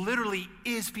 He literally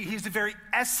is peace. He's the very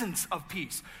essence of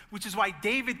peace, which is why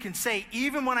David can say,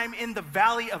 even when I'm in the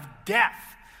valley of death,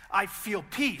 I feel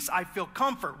peace, I feel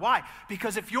comfort. Why?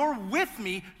 Because if you're with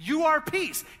me, you are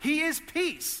peace. He is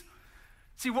peace.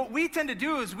 See, what we tend to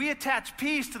do is we attach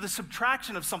peace to the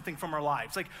subtraction of something from our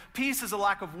lives. Like peace is a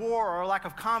lack of war or a lack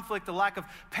of conflict, a lack of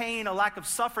pain, a lack of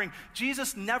suffering.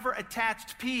 Jesus never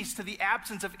attached peace to the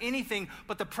absence of anything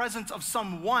but the presence of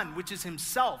someone, which is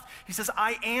himself. He says,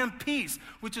 I am peace,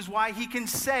 which is why he can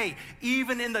say,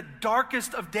 even in the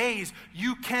darkest of days,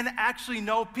 you can actually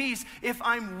know peace if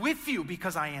I'm with you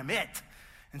because I am it.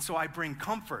 And so I bring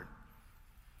comfort.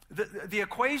 The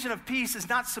equation of peace is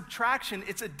not subtraction,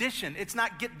 it's addition. It's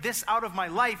not get this out of my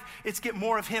life, it's get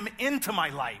more of him into my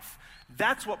life.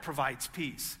 That's what provides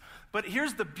peace. But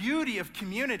here's the beauty of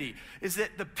community, is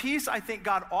that the peace I think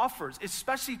God offers,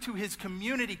 especially to his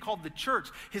community called the church,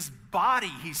 his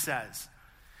body, he says,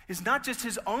 is not just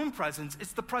his own presence,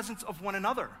 it's the presence of one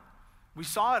another. We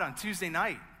saw it on Tuesday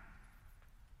night.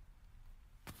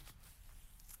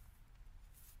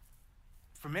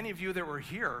 For many of you that were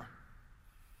here,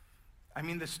 I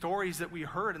mean, the stories that we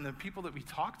heard and the people that we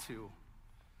talked to.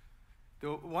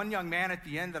 The one young man at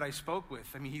the end that I spoke with,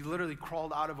 I mean, he literally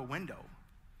crawled out of a window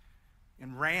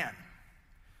and ran.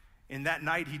 And that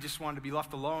night, he just wanted to be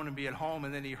left alone and be at home.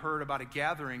 And then he heard about a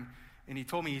gathering, and he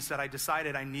told me, he said, I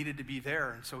decided I needed to be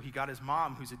there. And so he got his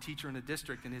mom, who's a teacher in the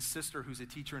district, and his sister, who's a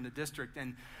teacher in the district.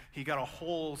 And he got a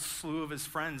whole slew of his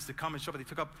friends to come and show up. They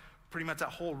took up pretty much that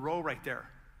whole row right there.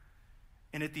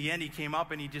 And at the end, he came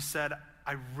up and he just said,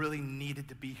 I really needed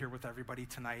to be here with everybody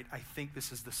tonight. I think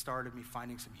this is the start of me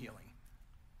finding some healing.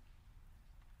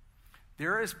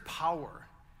 There is power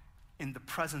in the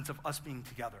presence of us being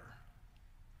together,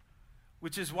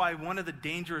 which is why one of the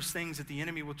dangerous things that the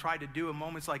enemy will try to do in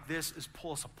moments like this is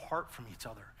pull us apart from each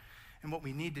other. And what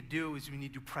we need to do is we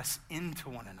need to press into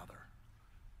one another.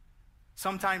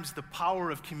 Sometimes the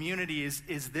power of community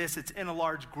is this, it's in a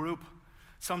large group.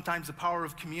 Sometimes the power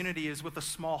of community is with a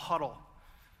small huddle.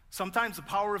 Sometimes the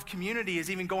power of community is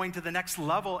even going to the next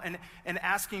level and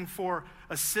asking for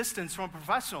assistance from a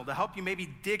professional to help you maybe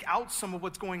dig out some of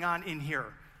what's going on in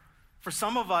here. For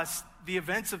some of us, the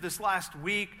events of this last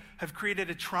week have created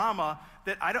a trauma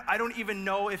that I don't even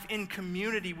know if in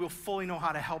community we'll fully know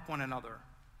how to help one another.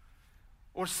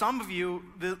 Or some of you,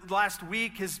 the last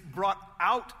week has brought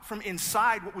out from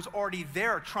inside what was already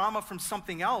there, trauma from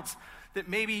something else, that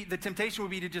maybe the temptation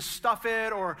would be to just stuff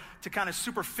it or to kind of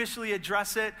superficially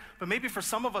address it. But maybe for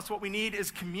some of us, what we need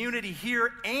is community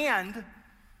here, and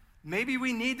maybe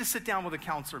we need to sit down with a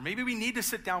counselor. Maybe we need to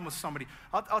sit down with somebody.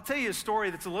 I'll tell you a story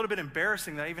that's a little bit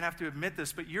embarrassing that I even have to admit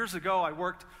this, but years ago I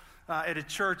worked at a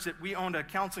church that we owned a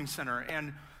counseling center,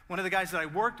 and one of the guys that I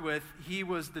worked with, he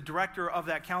was the director of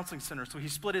that counseling center, so he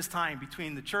split his time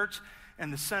between the church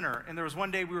and the center. And there was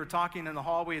one day we were talking in the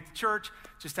hallway at the church,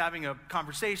 just having a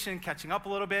conversation, catching up a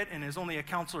little bit, and as only a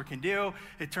counselor can do,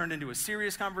 it turned into a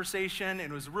serious conversation,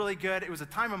 and it was really good. It was a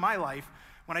time of my life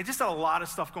when I just had a lot of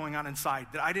stuff going on inside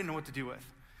that I didn't know what to do with.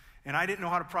 And I didn't know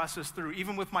how to process through,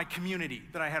 even with my community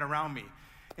that I had around me.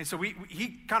 And so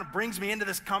he kind of brings me into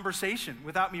this conversation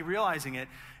without me realizing it.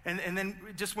 And then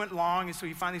it just went long, and so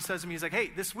he finally says to me, he's like,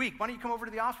 hey, this week, why don't you come over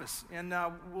to the office, and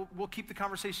we'll keep the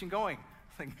conversation going.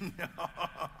 I'm like,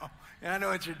 no, I know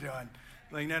what you're doing. I'm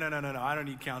like, no, I don't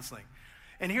need counseling.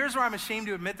 And here's where I'm ashamed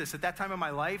to admit this. At that time of my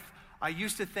life, I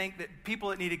used to think that people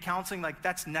that needed counseling, like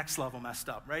that's next level messed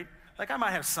up, right? Like I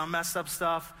might have some messed up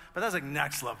stuff, but that's like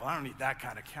next level. I don't need that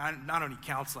kind of, I don't need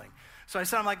counseling. So I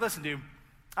said, I'm like, listen, dude,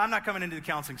 I'm not coming into the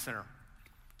counseling center.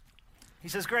 He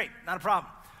says, great, not a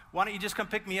problem. why don't you just come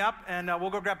pick me up and we'll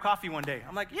go grab coffee one day?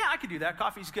 I'm like, yeah, I could do that.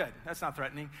 Coffee's good. That's not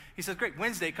threatening. He says, great.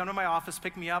 Wednesday, come to my office,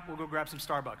 pick me up. We'll go grab some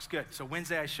Starbucks. Good. So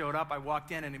Wednesday I showed up. I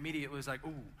walked in and immediately it was like,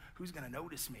 ooh, who's going to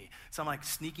notice me? So I'm like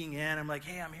sneaking in. I'm like,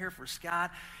 hey, I'm here for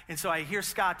Scott. And so I hear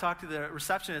Scott talk to the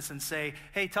receptionist and say,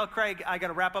 hey, tell Craig I got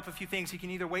to wrap up a few things. He can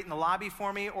either wait in the lobby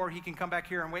for me or he can come back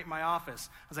here and wait in my office.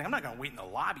 I was like, I'm not going to wait in the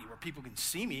lobby where people can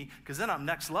see me because then I'm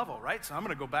next level, right? So I'm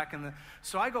going to go back in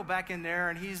so I go back in there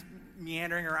and he's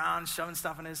meandering around, shoving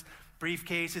stuff in his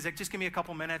briefcase. He's like, just give me a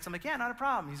couple minutes. I'm like, yeah, not a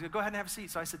problem. He's like, go ahead and have a seat.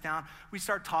 So I sit down. We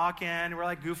start talking. We're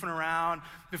like goofing around.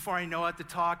 Before I know it, the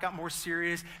talk got more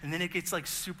serious. And then it gets like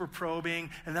super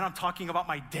probing. And then I'm talking about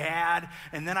my dad.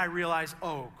 And then I realize,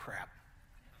 oh, crap.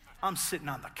 I'm sitting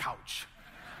on the couch.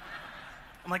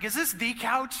 I'm like, is this the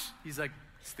couch? He's like,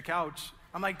 it's the couch.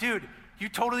 I'm like, dude, you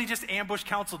totally just ambush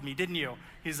counseled me, didn't you?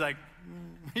 He's like,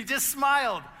 he just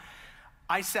smiled.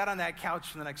 I sat on that couch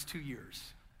for the next 2 years.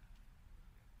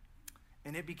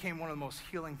 And it became one of the most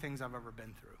healing things I've ever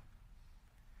been through.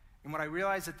 And what I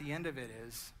realized at the end of it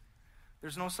is,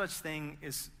 there's no such thing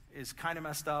as kind of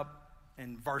messed up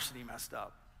and varsity messed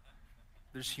up.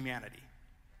 There's humanity.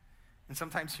 And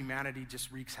sometimes humanity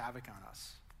just wreaks havoc on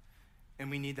us.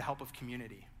 And we need the help of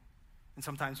community. And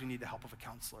sometimes we need the help of a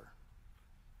counselor.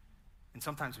 And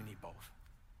sometimes we need both.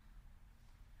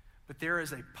 But there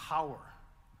is a power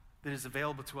that is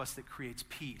available to us that creates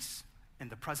peace in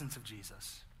the presence of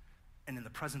Jesus and in the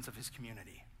presence of his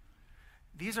community.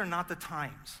 These are not the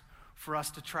times for us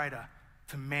to try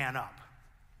to man up.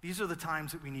 These are the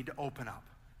times that we need to open up.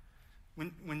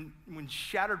 When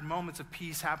shattered moments of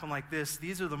peace happen like this,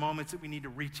 these are the moments that we need to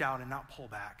reach out and not pull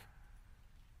back.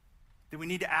 That we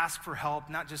need to ask for help,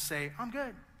 not just say, I'm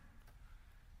good.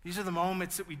 These are the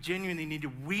moments that we genuinely need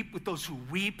to weep with those who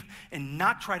weep and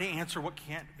not try to answer what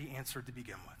can't be answered to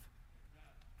begin with.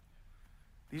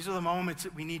 These are the moments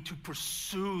that we need to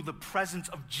pursue the presence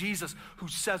of Jesus, who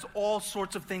says all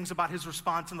sorts of things about his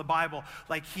response in the Bible,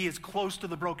 like he is close to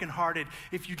the brokenhearted.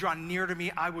 If you draw near to me,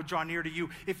 I will draw near to you.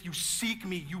 If you seek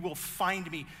me, you will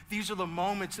find me. These are the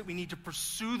moments that we need to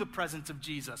pursue the presence of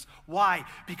Jesus. Why?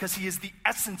 Because he is the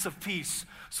essence of peace,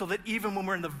 so that even when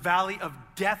we're in the valley of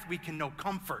death, we can know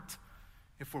comfort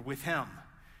if we're with him.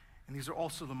 And these are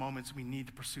also the moments we need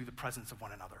to pursue the presence of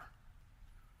one another.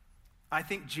 I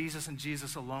think Jesus and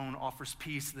Jesus alone offers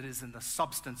peace that is in the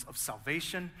substance of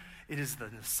salvation. It is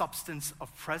in the substance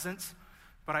of presence.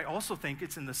 But I also think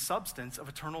it's in the substance of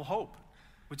eternal hope,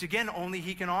 which again, only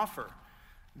he can offer.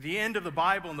 The end of the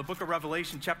Bible in the book of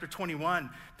Revelation, chapter 21,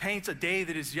 paints a day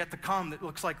that is yet to come that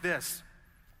looks like this.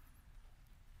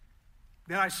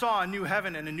 Then I saw a new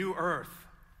heaven and a new earth,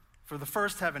 for the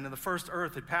first heaven and the first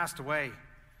earth had passed away,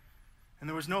 and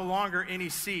there was no longer any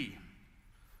sea.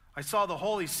 I saw the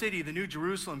holy city, the new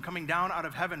Jerusalem, coming down out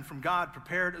of heaven from God,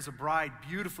 prepared as a bride,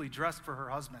 beautifully dressed for her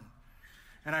husband.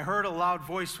 And I heard a loud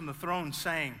voice from the throne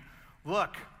saying,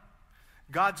 look,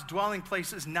 God's dwelling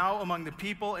place is now among the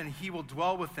people, and he will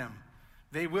dwell with them.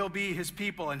 They will be his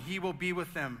people, and he will be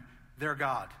with them, their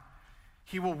God.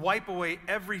 He will wipe away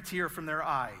every tear from their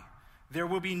eye. There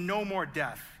will be no more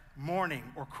death, mourning,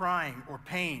 or crying, or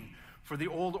pain, for the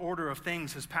old order of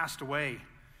things has passed away.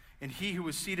 And he who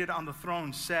was seated on the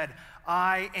throne said,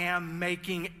 I am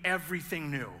making everything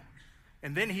new.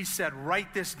 And then he said,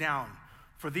 write this down,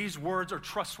 for these words are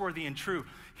trustworthy and true.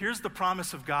 Here's the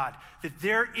promise of God, that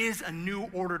there is a new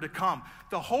order to come.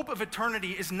 The hope of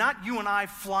eternity is not you and I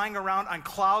flying around on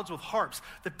clouds with harps.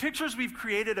 The pictures we've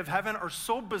created of heaven are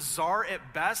so bizarre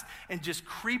at best and just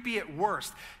creepy at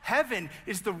worst. Heaven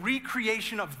is the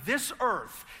recreation of this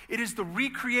earth. It is the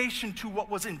recreation to what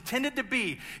was intended to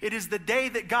be. It is the day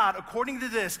that God, according to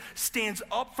this, stands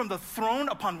up from the throne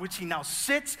upon which he now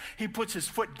sits. He puts his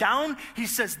foot down. He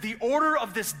says, the order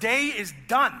of this day is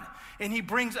done. And he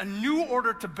brings a new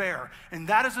order to bear. And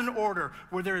that is an order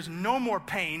where there is no more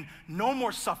pain, no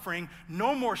more suffering,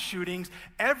 no more shootings.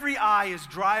 Every eye is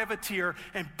dry of a tear,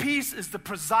 and peace is the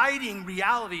presiding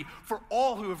reality for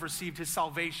all who have received his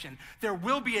salvation. There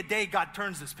will be a day God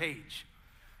turns this page.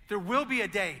 There will be a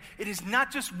day. It is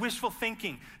not just wishful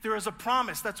thinking. There is a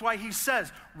promise. That's why he says,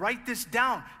 write this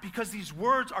down, because these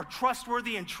words are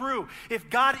trustworthy and true. If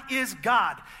God is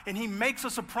God and he makes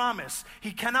us a promise,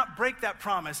 he cannot break that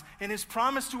promise. And his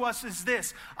promise to us is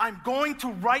this: I'm going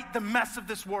to right the mess of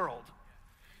this world,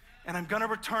 and I'm going to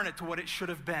return it to what it should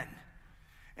have been.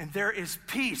 And there is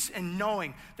peace in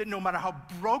knowing that no matter how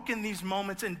broken these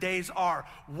moments and days are,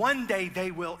 one day they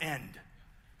will end.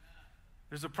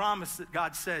 There's a promise that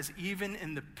God says, even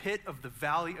in the pit of the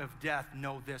valley of death,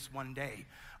 know this: one day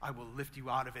I will lift you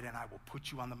out of it and I will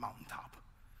put you on the mountaintop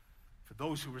for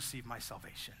those who receive my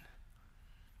salvation.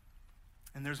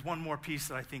 And there's one more piece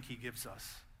that I think he gives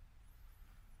us.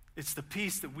 It's the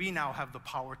peace that we now have the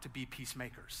power to be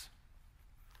peacemakers.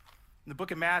 In the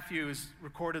book of Matthew is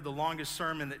recorded the longest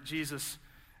sermon that Jesus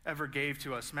ever gave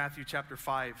to us, Matthew chapter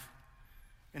 5.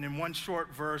 And in one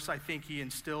short verse, I think he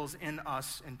instills in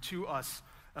us and to us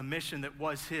a mission that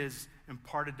was his,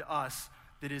 imparted to us,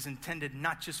 that is intended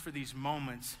not just for these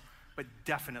moments, but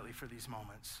definitely for these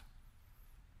moments.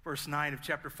 Verse 9 of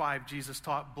chapter 5, Jesus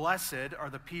taught, "Blessed are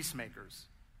the peacemakers,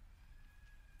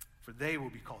 for they will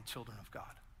be called children of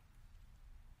God."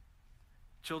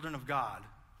 Children of God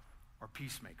are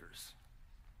peacemakers.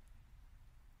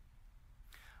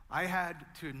 I had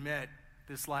to admit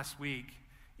this last week,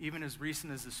 even as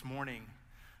recent as this morning,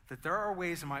 that there are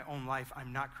ways in my own life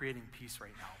I'm not creating peace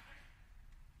right now.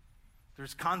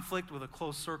 There's conflict with a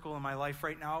close circle in my life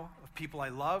right now of people I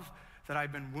love that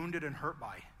I've been wounded and hurt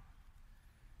by.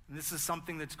 And this is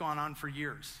something that's gone on for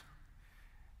years.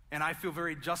 And I feel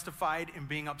very justified in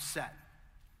being upset.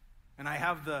 And I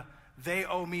have the they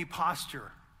owe me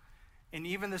posture. And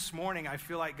even this morning, I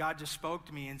feel like God just spoke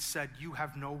to me and said, you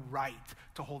have no right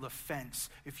to hold offense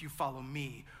if you follow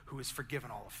me, who has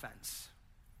forgiven all offense.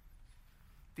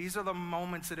 These are the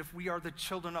moments that if we are the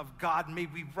children of God, may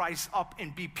we rise up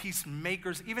and be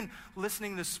peacemakers. Even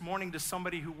listening this morning to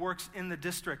somebody who works in the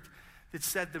district that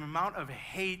said the amount of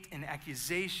hate and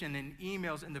accusation and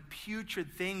emails and the putrid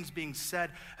things being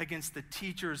said against the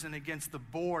teachers and against the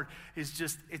board is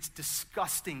just, it's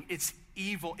disgusting. It's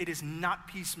evil. It is not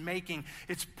peacemaking.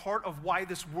 It's part of why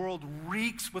this world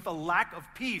reeks with a lack of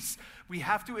peace. We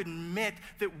have to admit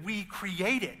that we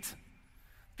create it.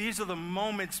 These are the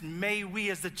moments, may we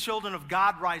as the children of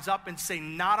God rise up and say,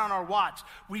 not on our watch.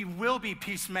 We will be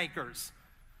peacemakers.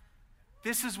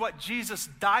 This is what Jesus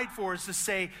died for, is to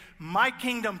say, my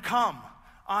kingdom come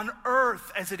on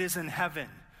earth as it is in heaven.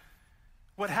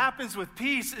 What happens with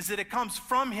peace is that it comes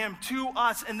from him to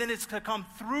us, and then it's to come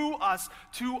through us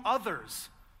to others.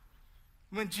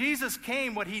 When Jesus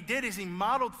came, what he did is he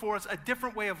modeled for us a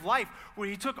different way of life, where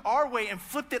he took our way and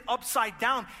flipped it upside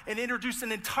down and introduced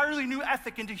an entirely new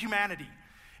ethic into humanity.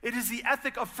 It is the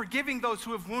ethic of forgiving those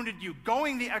who have wounded you,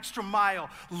 going the extra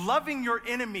mile, loving your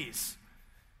enemies.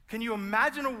 Can you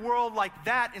imagine a world like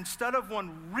that instead of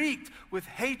one reeked with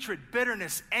hatred,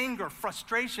 bitterness, anger,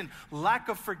 frustration, lack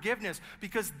of forgiveness?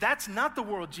 Because that's not the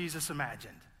world Jesus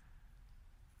imagined.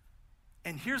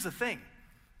 And here's the thing.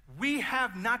 We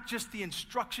have not just the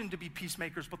instruction to be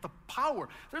peacemakers, but the power.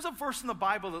 There's a verse in the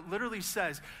Bible that literally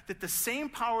says that the same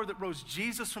power that rose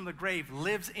Jesus from the grave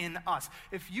lives in us.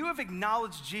 If you have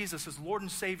acknowledged Jesus as Lord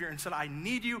and Savior and said, I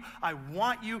need you, I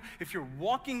want you, if you're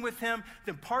walking with him,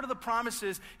 then part of the promise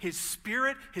is his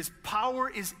spirit, his power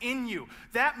is in you.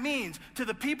 That means to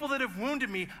the people that have wounded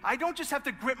me, I don't just have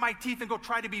to grit my teeth and go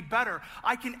try to be better.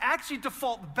 I can actually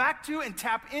default back to and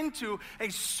tap into a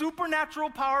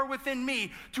supernatural power within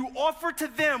me to offer to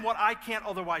them what I can't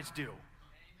otherwise do. Amen.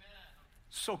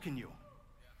 So can you.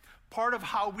 Part of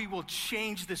how we will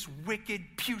change this wicked,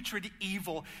 putrid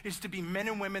evil is to be men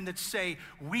and women that say,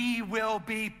 we will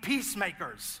be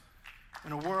peacemakers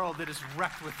in a world that is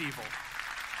wrecked with evil.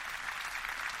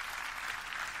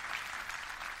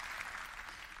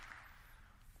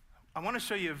 I want to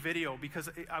show you a video because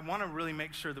I want to really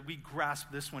make sure that we grasp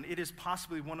this one. It is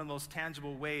possibly one of those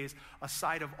tangible ways,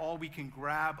 aside of all we can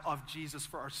grab of Jesus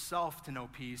for ourselves to know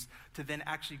peace, to then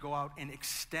actually go out and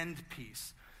extend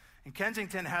peace. And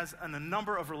Kensington has a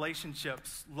number of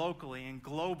relationships locally and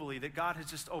globally that God has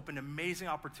just opened amazing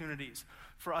opportunities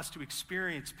for us to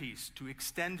experience peace, to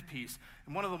extend peace.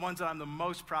 And one of the ones that I'm the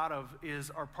most proud of is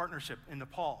our partnership in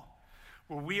Nepal,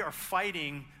 where we are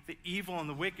fighting the evil and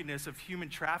the wickedness of human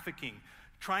trafficking,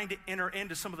 trying to enter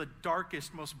into some of the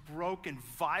darkest, most broken,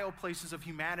 vile places of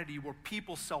humanity where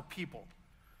people sell people,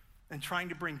 and trying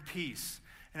to bring peace.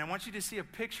 And I want you to see a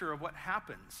picture of what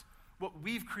happens, what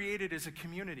we've created as a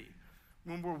community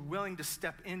when we're willing to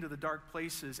step into the dark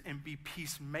places and be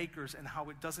peacemakers, and how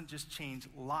it doesn't just change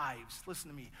lives. Listen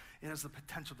to me. It has the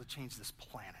potential to change this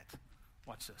planet.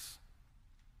 Watch this.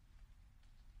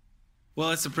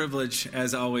 Well, it's a privilege,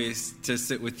 as always, to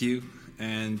sit with you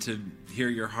and to hear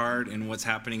your heart and what's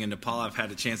happening in Nepal. I've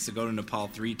had a chance to go to Nepal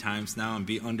 3 times now and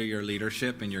be under your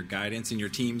leadership and your guidance and your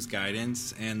team's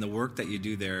guidance. And the work that you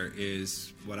do there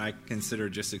is what I consider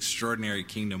just extraordinary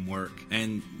kingdom work.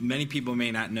 And many people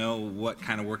may not know what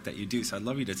kind of work that you do. So I'd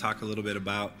love you to talk a little bit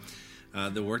about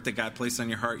the work that God placed on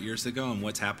your heart years ago and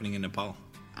what's happening in Nepal.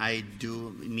 I do,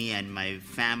 me and my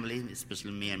family,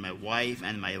 especially me and my wife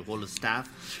and my whole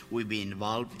staff, we've been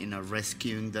involved in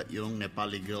rescuing the young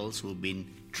Nepali girls who've been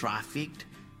trafficked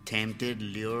tempted,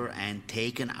 lured, and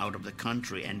taken out of the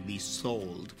country and be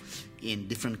sold in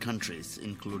different countries,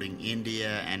 including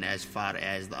India and as far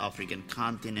as the African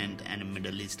continent and the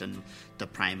Middle East and the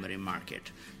primary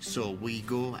market. So we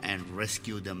go and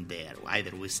rescue them there.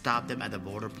 Either we stop them at the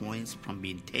border points from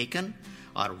being taken,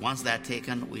 or once they're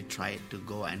taken, we try to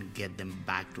go and get them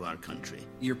back to our country.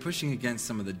 You're pushing against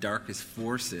some of the darkest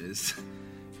forces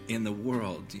in the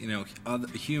world, other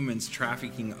humans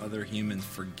trafficking other humans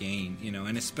for gain,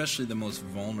 and especially the most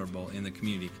vulnerable in the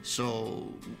community.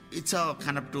 So it's a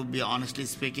kind of, to be honestly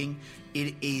speaking,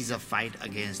 it is a fight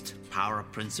against power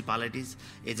principalities.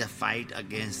 It's a fight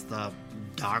against the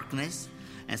darkness.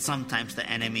 And sometimes the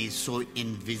enemy is so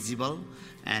invisible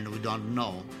and we don't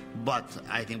know. But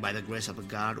I think by the grace of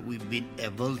God, we've been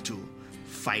able to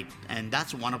fight. And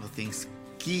that's one of the things,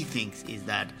 key things, is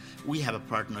that we have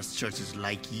partners, churches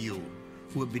like you,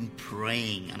 who have been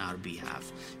praying on our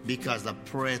behalf. Because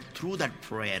through that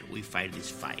prayer, we fight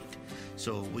this fight.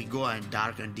 So we go in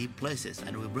dark and deep places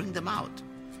and we bring them out.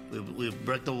 We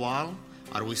break the wall,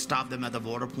 or we stop them at the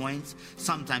border points.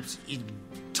 Sometimes it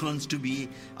turns to be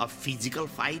a physical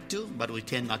fight too, but we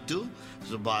tend not to.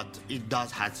 But it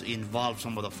does have to involve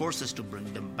some of the forces to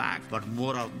bring them back. But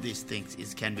more of these things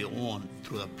can be won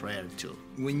through a prayer too.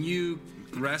 When you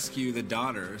rescue the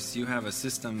daughters, you have a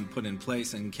system put in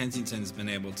place, and Kensington's been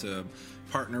able to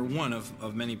partner, one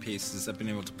of many pieces that have been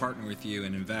able to partner with you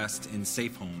and invest in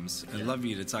safe homes. I'd love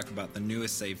you to talk about the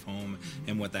newest safe home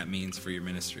and what that means for your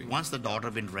ministry. Once the daughter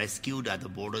have been rescued at the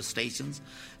border stations,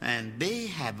 and they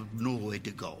have nowhere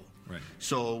to go. Right.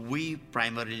 So we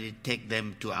primarily take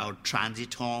them to our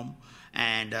transit home.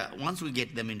 And once we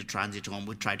get them into transit home,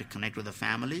 we try to connect with the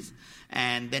families.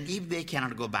 And then if they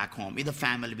cannot go back home, if the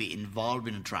family be involved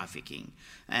in trafficking,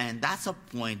 and that's a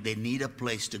point, they need a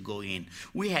place to go in.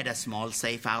 We had a small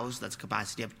safe house that's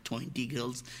capacity of 20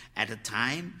 girls at a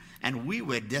time, and we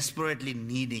were desperately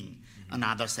needing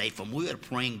another safe home. We were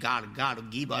praying, God to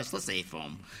give us the safe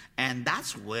home. And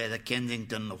that's where the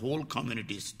Kensington whole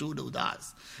community stood with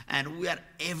us. And we are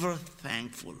ever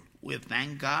thankful. We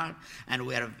thank God, and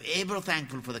we are ever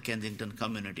thankful for the Kensington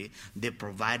community. They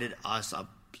provided us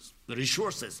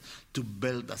resources to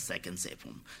build the second safe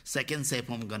home. Second safe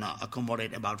home going to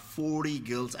accommodate about 40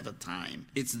 girls at a time.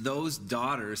 It's those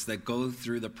daughters that go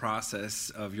through the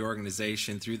process of your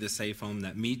organization, through the safe home,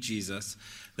 that meet Jesus,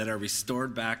 that are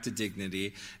restored back to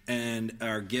dignity, and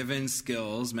are given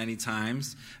skills many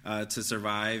times to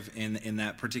survive in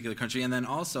that particular country. And then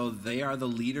also they are the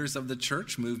leaders of the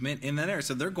church movement in that area.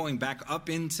 So they're going back up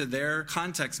into their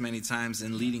context many times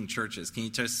and leading churches. Can you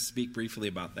just speak briefly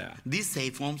about that? These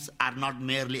safe homes are not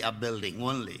merely a building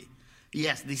only.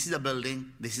 Yes, this is a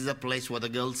building. This is a place where the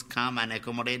girls come and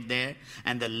accommodate there,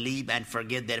 and they leave and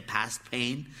forget their past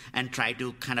pain and try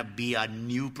to kind of be a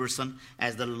new person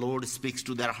as the Lord speaks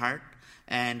to their heart.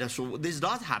 And so this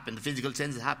does happen, the physical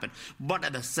changes happen. But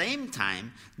at the same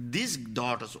time, these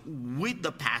daughters, with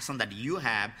the passion that you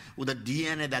have, with the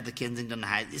DNA that the Kensington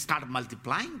has, they start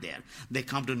multiplying there. They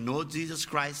come to know Jesus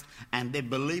Christ, and they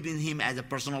believe in Him as a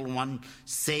personal one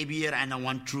Savior and a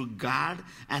one true God,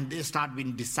 and they start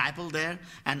being discipled there.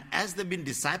 And as they've been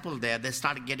discipled there, they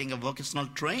start getting a vocational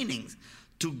trainings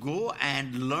to go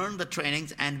and learn the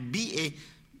trainings and be a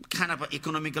kind of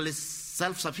economically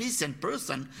self-sufficient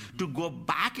person to go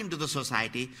back into the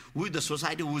society, with the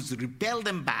society who's repelled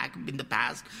them back in the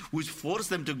past, who's forced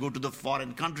them to go to the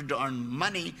foreign country to earn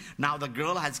money. Now the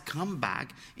girl has come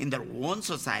back in their own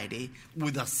society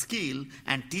with a skill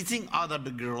and teaching other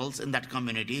girls in that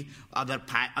community, other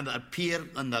peer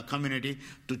in the community,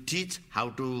 to teach how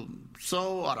to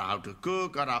sew or how to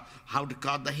cook or how to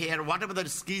cut the hair, whatever the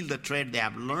skill, the trade, they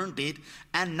have learned it.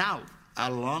 And now,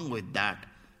 along with that,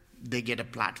 they get a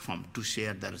platform to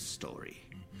share their story.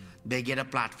 They get a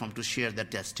platform to share their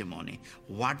testimony,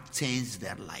 what changed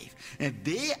their life. And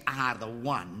they are the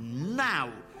one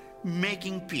now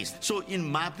making peace. So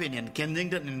in my opinion,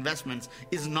 Kensington Investments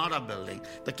is not a building.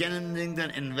 The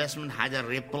Kensington Investment has a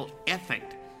ripple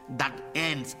effect that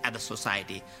ends at the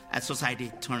society, as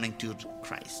society turning to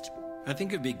Christ. I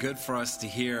think it'd be good for us to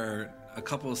hear a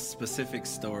couple of specific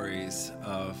stories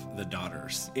of the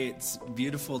daughters. It's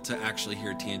beautiful to actually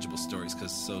hear tangible stories,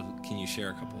 so can you share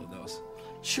a couple of those?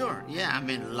 Sure, yeah, I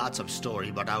mean, lots of story,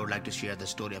 but I would like to share the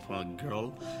story of a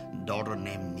daughter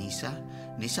named Nisha.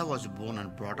 Nisha was born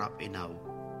and brought up in a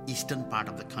eastern part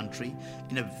of the country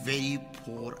in a very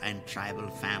poor and tribal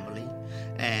family,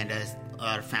 and as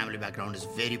her family background is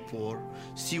very poor.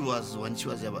 When she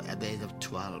was at the age of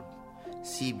 12,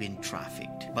 she been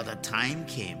trafficked. But the time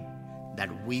came that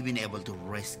we've been able to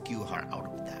rescue her out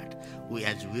of that.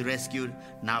 As we rescued,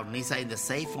 now Nisa in the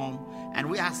safe home, and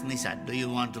we asked Nisa, do you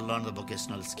want to learn the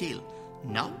vocational skill?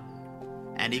 No.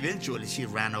 And eventually she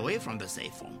ran away from the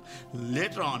safe home.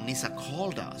 Later on, Nisa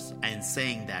called us and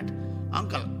saying that,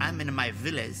 Uncle, I'm in my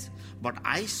village, but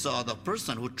I saw the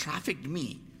person who trafficked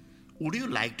me. Would you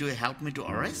like to help me to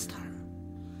arrest her?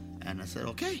 And I said,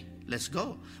 okay, let's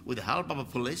go. With the help of the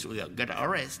police, we got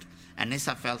arrested. And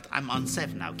Nisa felt, I'm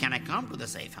unsafe now. Can I come to the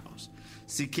safe house?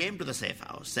 She came to the safe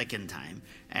house second time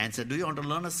and said, do you want to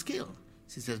learn a skill?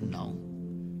 She says, no.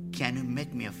 Can you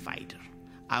make me a fighter?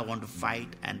 I want to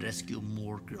fight and rescue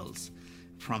more girls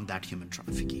from that human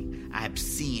trafficking. I have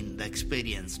seen,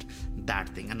 experienced that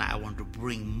thing, and I want to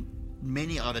bring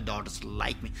many other daughters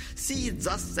like me. She is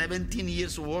just 17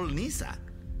 years old, Nisa.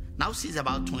 Now she's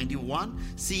about 21.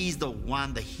 She is the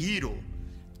one, the hero,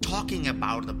 talking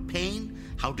about the pain,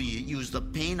 how to use the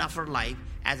pain of her life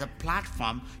as a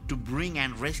platform to bring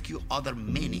and rescue other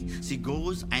many. She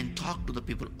goes and talks to the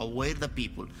people, aware the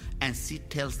people, and she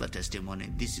tells the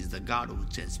testimony. This is the God who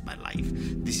changed my life.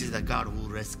 This is the God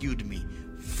who rescued me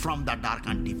from the dark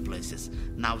and deep places.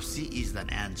 Now she is an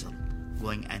angel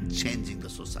going and changing the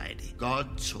society.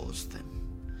 God chose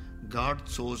them. God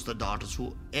chose the daughters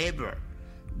who ever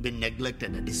been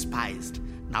neglected and despised.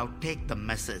 Now take the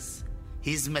message,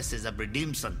 His message of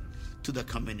redemption, to the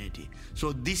community.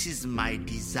 So this is my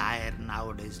desire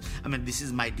nowadays. This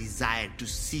is my desire to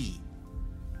see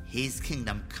His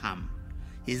kingdom come,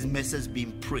 His message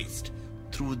being preached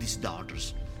through these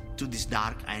daughters to these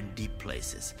dark and deep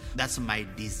places. That's my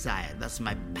desire. That's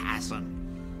my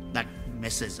passion. That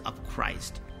message of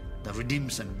Christ, the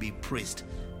redemption, be preached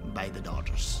by the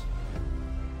daughters.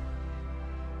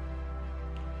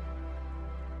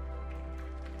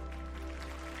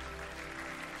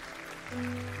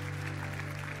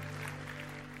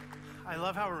 I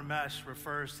love how Ramesh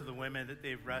refers to the women that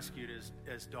they've rescued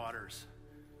as daughters.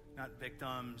 Not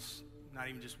victims, not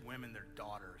even just women, they're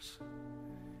daughters.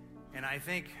 And I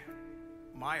think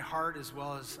my heart, as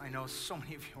well as I know so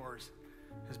many of yours,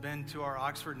 has been to our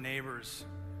Oxford neighbors.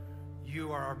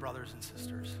 You are our brothers and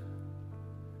sisters.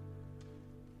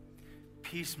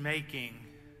 Peacemaking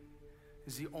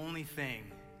is the only thing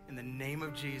in the name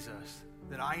of Jesus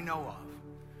that I know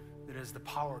of that has the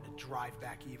power to drive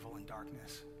back evil and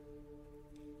darkness.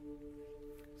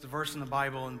 There's a verse in the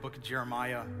Bible in the book of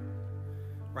Jeremiah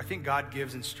where I think God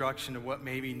gives instruction of what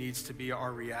maybe needs to be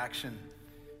our reaction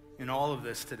in all of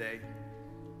this today.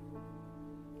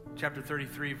 Chapter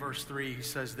 33, verse 3, he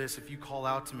says this, if you call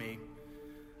out to me,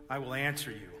 I will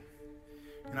answer you,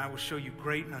 and I will show you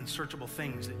great and unsearchable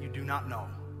things that you do not know.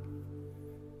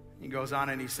 He goes on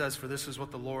and he says, for this is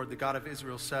what the Lord, the God of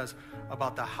Israel, says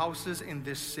about the houses in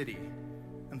this city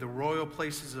and the royal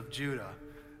places of Judah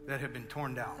that have been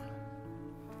torn down.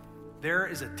 There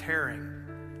is a tearing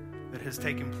that has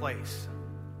taken place.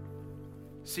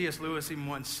 C.S. Lewis even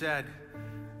once said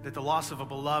that the loss of a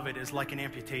beloved is like an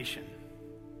amputation.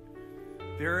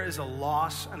 There is a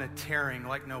loss and a tearing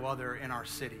like no other in our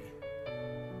city.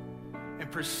 And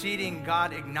preceding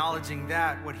God acknowledging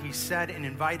that, what He said and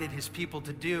invited His people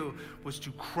to do was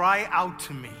to cry out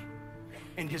to me.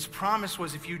 And His promise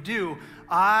was, if you do,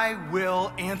 I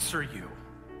will answer you.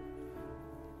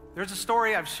 There's a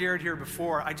story I've shared here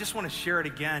before. I just want to share it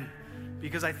again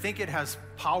because I think it has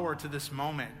power to this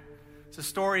moment. It's a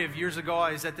story of years ago.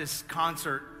 I was at this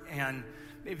concert, and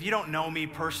if you don't know me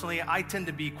personally, I tend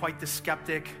to be quite the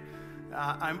skeptic.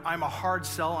 I'm a hard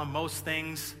sell on most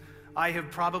things. I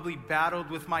have probably battled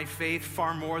with my faith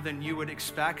far more than you would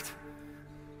expect.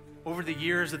 Over the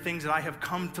years, the things that I have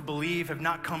come to believe have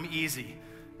not come easy.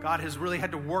 God has really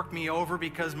had to work me over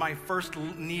because my first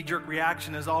knee-jerk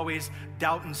reaction is always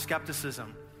doubt and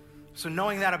skepticism. So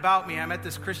knowing that about me, I'm at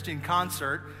this Christian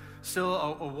concert,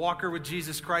 still a walker with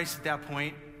Jesus Christ at that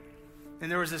point.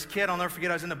 And there was this kid, I'll never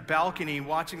forget, I was in the balcony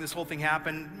watching this whole thing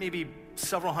happen, maybe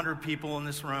several hundred people in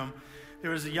this room. There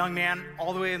was a young man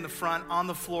all the way in the front, on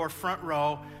the floor, front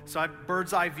row. So I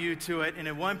bird's eye view to it. And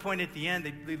at one point at the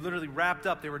end, they literally wrapped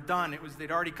up. They were done.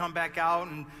 They'd already come back out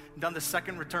and done the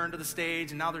second return to the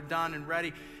stage. And now they're done and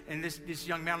ready. And this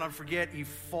young man, I'll never forget, he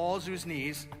falls to his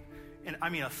knees. And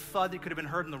a thud that could have been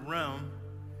heard in the room.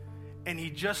 And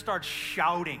he just starts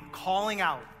shouting, calling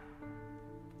out.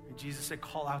 And Jesus said,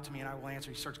 call out to me and I will answer.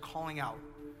 He starts calling out,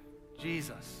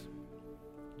 Jesus,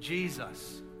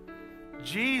 Jesus,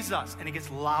 Jesus. And it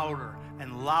gets louder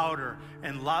and louder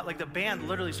and loud. Like the band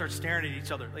literally starts staring at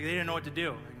each other. Like they didn't know what to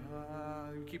do.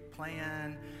 Like, keep playing.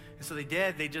 And so they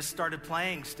did. They just started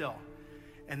playing still.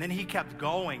 And then he kept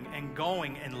going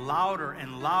and louder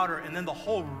and louder. And then the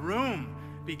whole room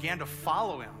began to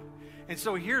follow him. And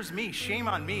so here's me, shame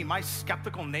on me. My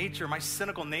skeptical nature, my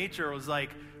cynical nature was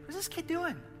like, what's this kid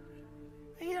doing?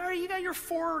 You got your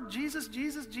 4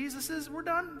 Jesuses, we're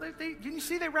done. Can you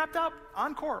see they wrapped up?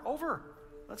 Encore, over.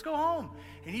 Let's go home.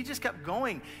 And he just kept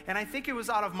going. And I think it was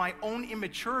out of my own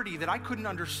immaturity that I couldn't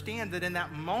understand that in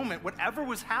that moment, whatever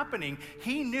was happening,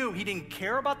 he knew he didn't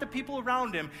care about the people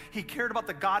around him. He cared about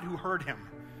the God who heard him.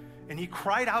 And he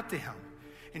cried out to him.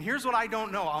 And here's what I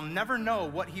don't know. I'll never know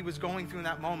what he was going through in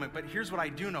that moment. But here's what I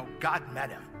do know. God met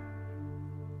him.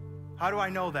 How do I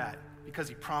know that? Because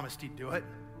he promised he'd do it.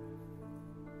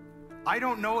 I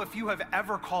don't know if you have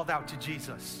ever called out to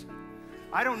Jesus.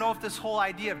 I don't know if this whole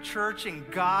idea of church and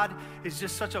God is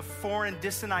just such a foreign,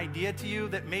 distant idea to you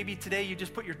that maybe today you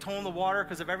just put your toe in the water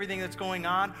because of everything that's going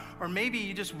on, or maybe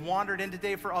you just wandered in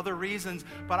today for other reasons.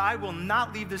 But I will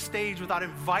not leave this stage without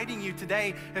inviting you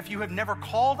today, if you have never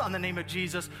called on the name of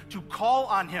Jesus, to call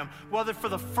on him. Whether for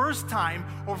the first time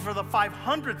or for the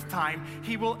 500th time,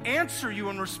 he will answer you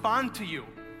and respond to you.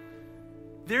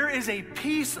 There is a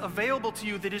peace available to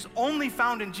you that is only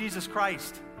found in Jesus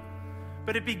Christ.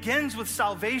 But it begins with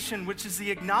salvation, which is the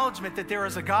acknowledgement that there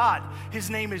is a God. His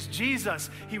name is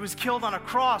Jesus. He was killed on a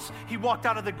cross. He walked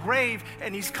out of the grave,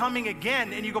 and he's coming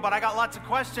again. And you go, but I got lots of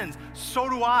questions. So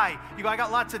do I. You go, I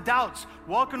got lots of doubts.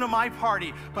 Welcome to my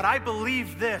party. But I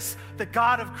believe this: the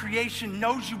God of creation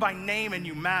knows you by name and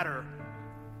you matter.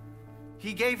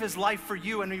 He gave his life for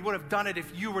you, and he would have done it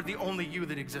if you were the only you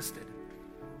that existed.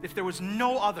 If there was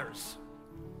no others.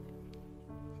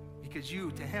 Because you,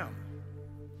 to him,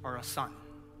 are a son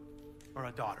or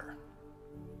a daughter.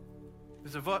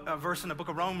 There's a verse in the book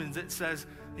of Romans that says,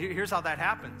 here's how that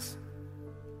happens.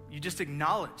 You just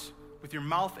acknowledge with your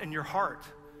mouth and your heart.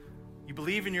 You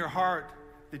believe in your heart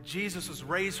that Jesus was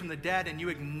raised from the dead, and you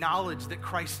acknowledge that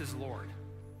Christ is Lord.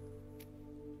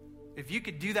 If you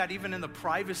could do that even in the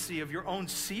privacy of your own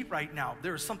seat right now,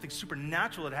 there is something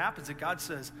supernatural that happens that God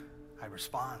says, I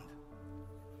respond.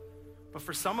 But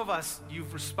for some of us,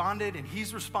 you've responded and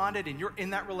he's responded and you're in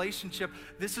that relationship.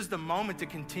 This is the moment to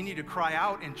continue to cry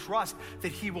out and trust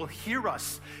that he will hear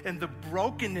us. In the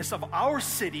brokenness of our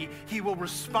city, he will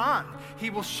respond. He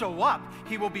will show up.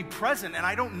 He will be present. And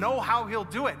I don't know how he'll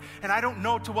do it. And I don't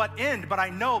know to what end, but I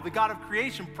know the God of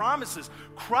creation promises,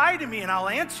 cry to me and I'll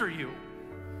answer you.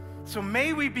 So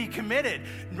may we be committed,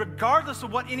 regardless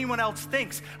of what anyone else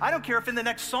thinks. I don't care if in the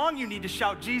next song you need to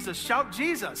shout Jesus. Shout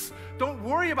Jesus. Don't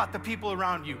worry about the people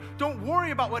around you. Don't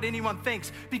worry about what anyone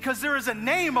thinks, because there is a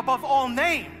name above all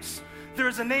names. There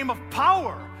is a name of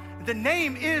power. The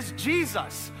name is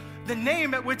Jesus, the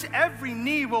name at which every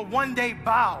knee will one day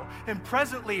bow, and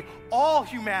presently all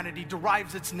humanity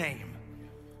derives its name.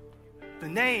 The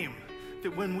name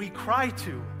that when we cry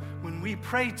to, when we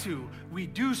pray to, we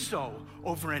do so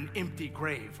over an empty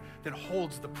grave that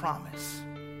holds the promise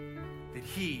that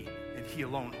he and he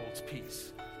alone holds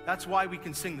peace. That's why we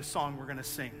can sing the song we're going to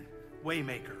sing,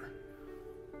 Waymaker,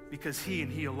 because he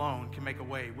and he alone can make a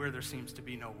way where there seems to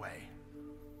be no way.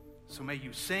 So may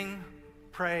you sing,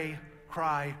 pray,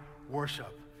 cry,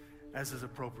 worship as is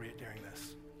appropriate during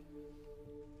this.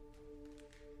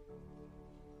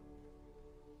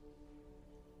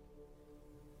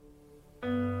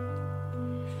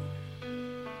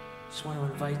 Just want to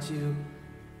invite you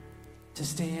to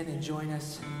stand and join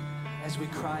us as we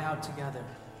cry out together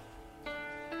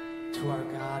to our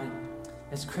God. And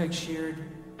as Craig shared,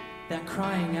 that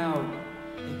crying out,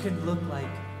 it could look like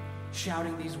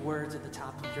shouting these words at the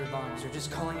top of your lungs or just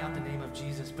calling out the name of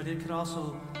Jesus, but it could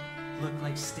also look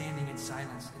like standing in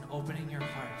silence and opening your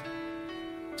heart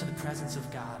to the presence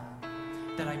of God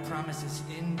that I promise is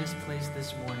in this place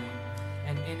this morning.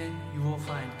 And in it, you will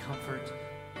find comfort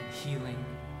and healing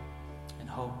and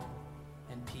hope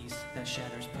and peace that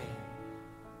shatters pain.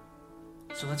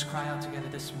 So let's cry out together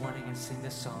this morning and sing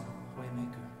this song,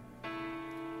 Waymaker.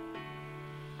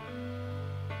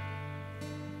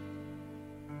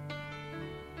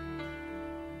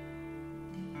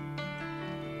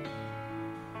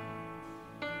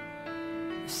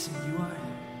 Sing, you are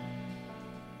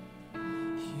here.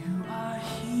 You are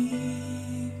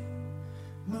here,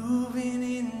 moving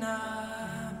in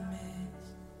our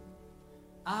midst.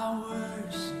 I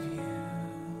worship you.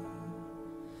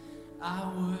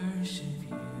 I worship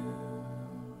you.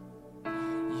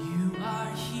 You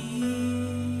are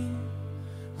here,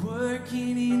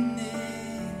 working in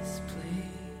this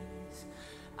place.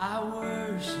 I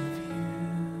worship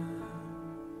you.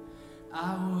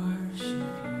 I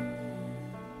worship you.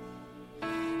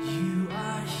 You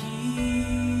are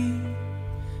here,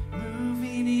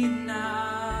 moving in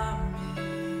our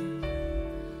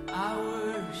midst. I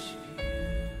worship you.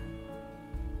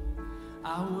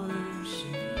 I worship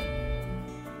you.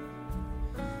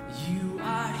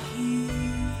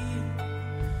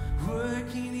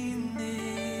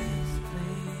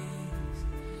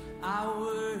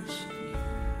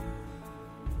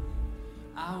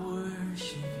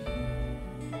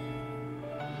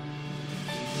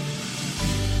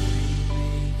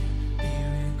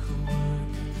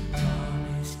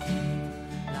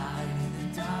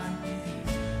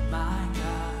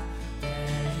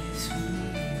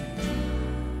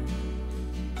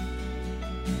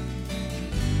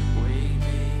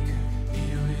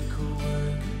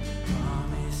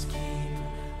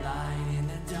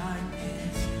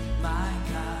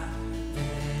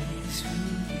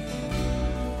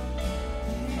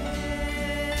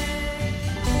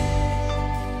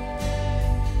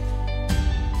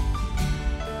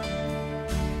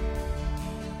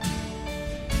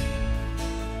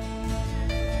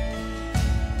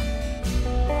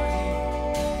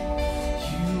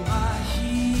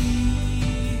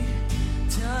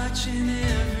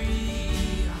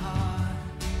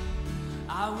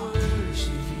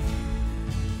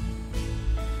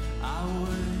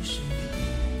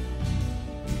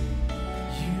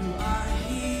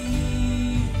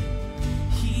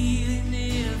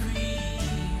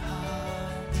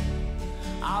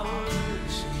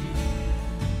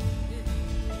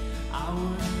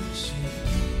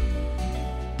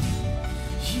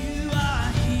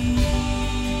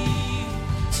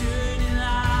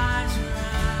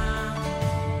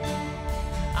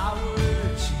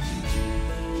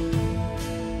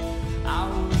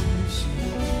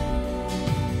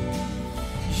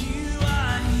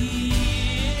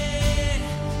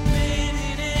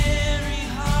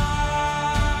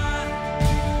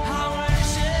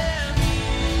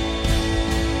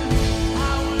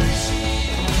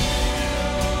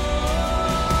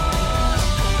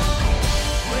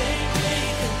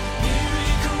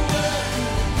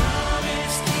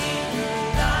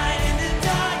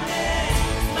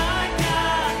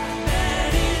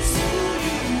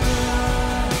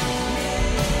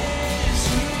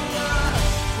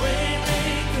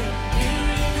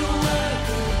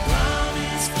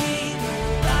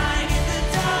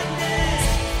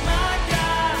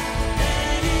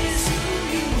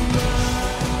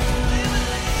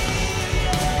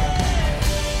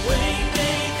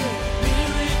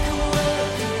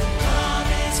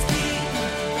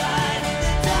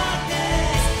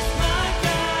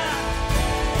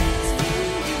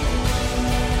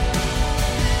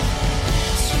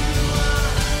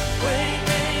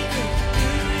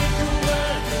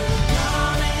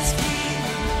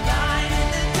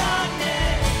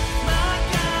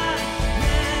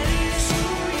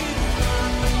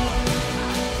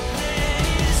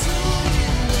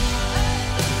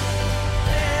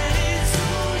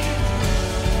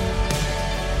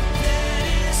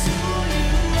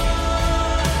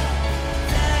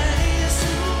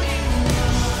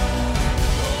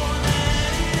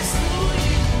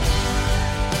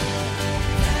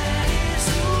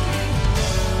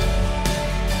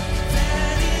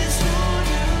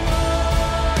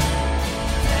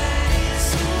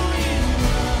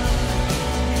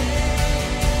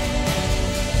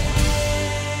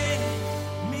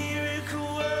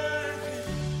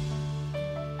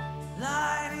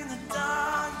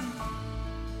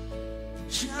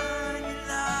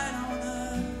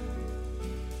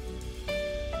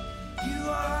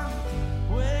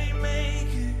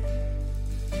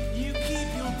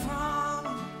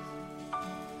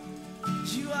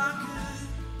 you are good,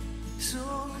 so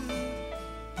good,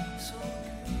 so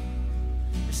good.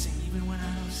 Let's sing even when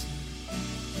I don't see it.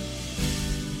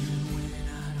 Even when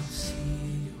I don't see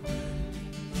it, you're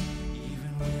working.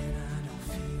 Even when I don't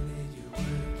feel it, you're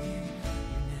working.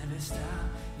 You never stop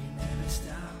working. You never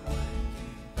stop working.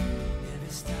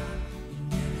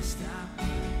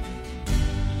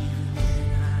 Even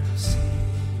when I don't see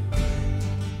it, you're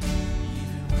working.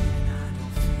 Even when I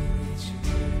don't feel it, you're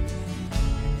working.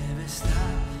 You never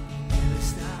stop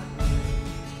working.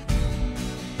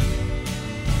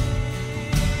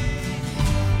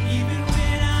 Even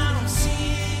when I don't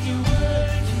see it, you're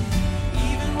working.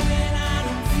 Even when I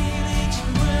don't feel it,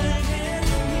 you're working.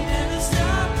 You never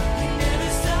stop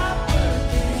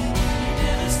working. You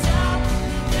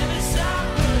never stop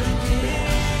working.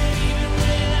 Even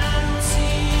when I don't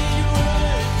see it, you're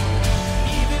working.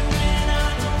 Even when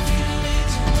I don't feel it,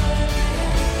 you're working.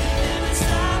 You never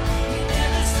stop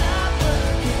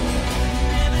working. You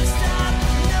never stop,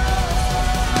 no.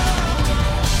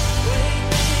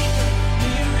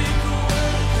 Waymaker, miracle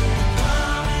worker,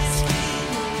 promise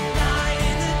keeper, light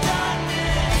in the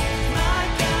darkness. My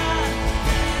God,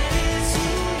 that is who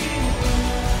you are.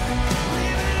 We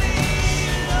believe,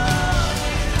 Lord,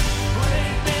 you.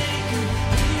 Waymaker,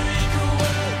 miracle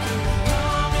worker,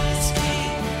 promise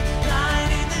keeper,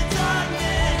 light in the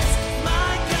darkness.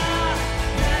 My God,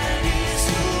 that is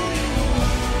who you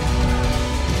are.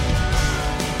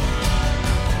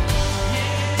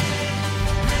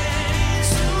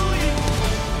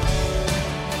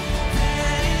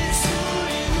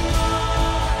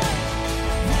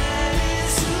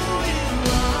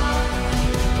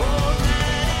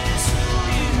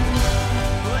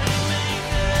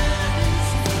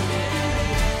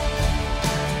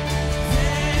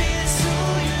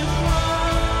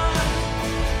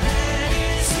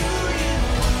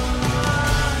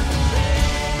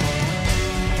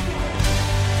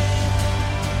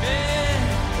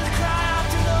 Let's cry out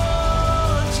to the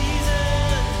Lord Jesus.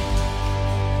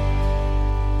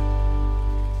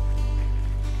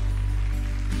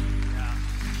 Yeah.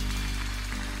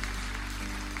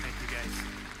 Thank you, guys.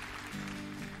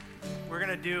 We're going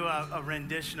to do a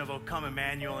rendition of O Come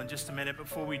Emmanuel in just a minute.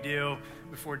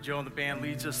 Before Joe and the band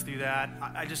leads us through that,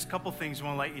 I just a couple things I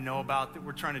want to let you know about that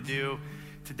we're trying to do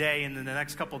today and in the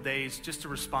next couple days just to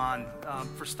respond.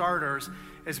 For starters,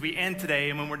 as we end today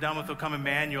and when we're done with O Come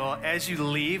Emmanuel, as you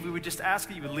leave, we would just ask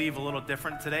that you would leave a little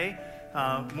different today,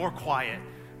 more quiet.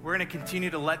 We're going to continue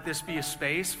to let this be a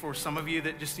space for some of you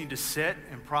that just need to sit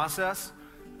and process,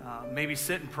 maybe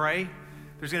sit and pray.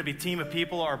 There's going to be a team of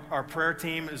people, our prayer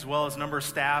team, as well as a number of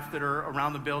staff that are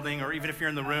around the building, or even if you're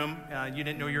in the room, you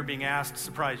didn't know you were being asked,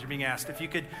 surprise, you're being asked. If you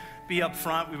could be up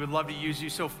front, we would love to use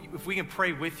you. So if we can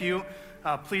pray with you,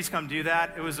 please come do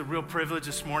that. It was a real privilege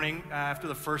this morning after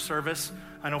the first service,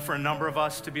 I know for a number of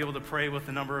us, to be able to pray with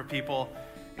a number of people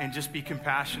and just be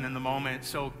compassionate in the moment.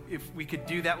 So if we could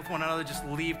do that with one another, just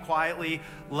leave quietly,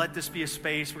 let this be a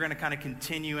space. We're going to kind of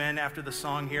continue in after the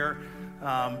song here.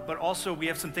 But also we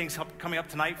have some things coming up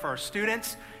tonight for our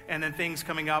students, and then things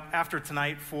coming up after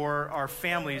tonight for our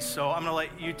families. So I'm going to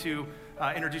let you two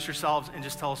introduce yourselves and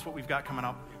just tell us what we've got coming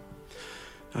up.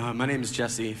 My name is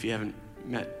Jesse. If you haven't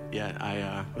met yet,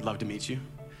 I would love to meet you.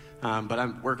 But I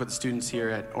work with the students here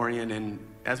at Orion, and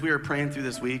as we were praying through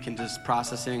this week and just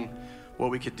processing what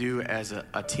we could do as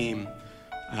a team,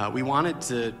 we wanted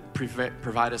to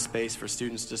provide a space for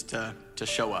students just to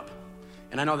show up.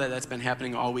 And I know that that's been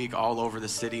happening all week, all over the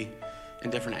city, in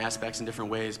different aspects, in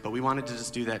different ways, but we wanted to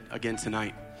just do that again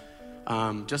tonight.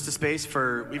 Just a space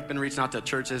we've been reaching out to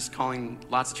churches, calling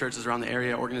lots of churches around the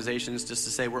area, organizations, just to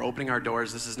say we're opening our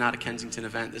doors. This is not a Kensington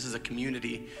event. This is a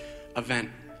community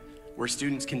event where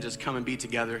students can just come and be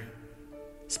together,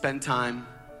 spend time,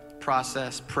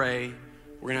 process, pray.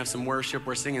 We're going to have some worship.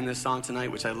 We're singing this song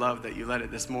tonight, which I love that you led it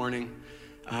this morning,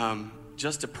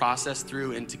 just to process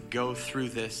through and to go through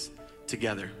this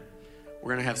together. We're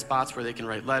going to have spots where they can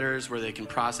write letters, where they can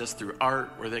process through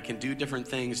art, where they can do different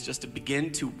things just to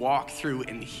begin to walk through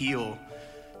and heal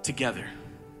together.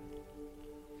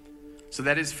 So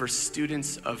that is for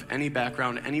students of any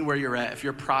background, anywhere you're at. If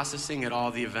you're processing at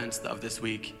all the events of this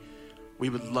week, we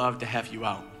would love to have you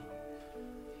out.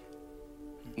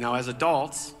 Now, as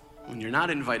adults, when you're not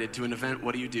invited to an event,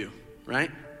 what do?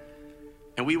 Right?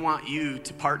 And we want you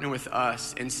to partner with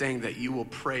us in saying that you will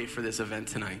pray for this event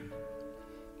tonight.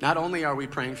 Not only are we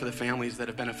praying for the families that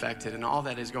have been affected and all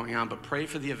that is going on, but pray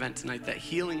for the event tonight that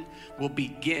healing will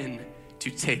begin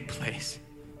to take place.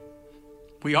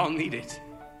 We all need it.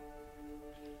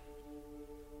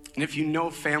 And if you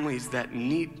know families that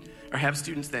need or have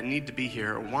students that need to be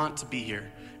here or want to be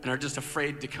here and are just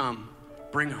afraid to come,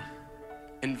 bring them.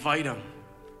 invite them,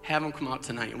 have them come out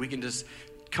tonight, and we can just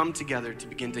come together to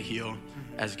begin to heal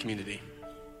as a community.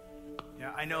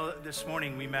 Yeah, I know this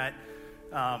morning we met,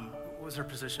 what was her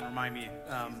position? Remind me.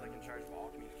 She's like in charge of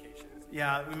all communications.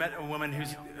 Yeah, we met a woman who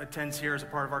attends here as a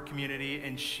part of our community,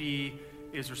 and she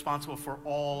is responsible for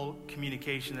all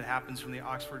communication that happens from the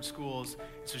Oxford schools.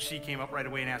 So she came up right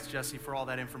away and asked Jesse for all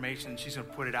that information, and she's going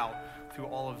to put it out through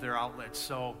all of their outlets.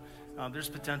 So there's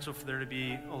potential for there to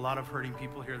be a lot of hurting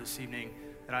people here this evening.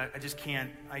 And I just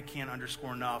can't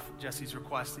underscore enough Jesse's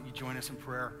request that you join us in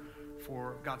prayer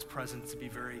for God's presence to be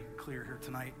very clear here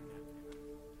tonight.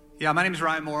 Yeah, my name is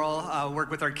Ryan Morrill. I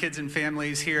work with our kids and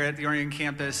families here at the Orion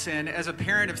campus. And as a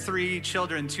parent of 3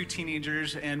 children, 2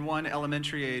 teenagers and 1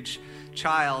 elementary age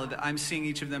child, I'm seeing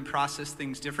each of them process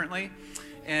things differently.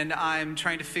 And I'm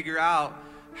trying to figure out,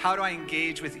 how do I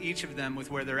engage with each of them with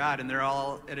where they're at? And they're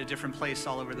all at a different place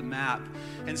all over the map.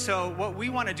 And so what we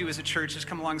want to do as a church is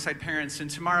come alongside parents. And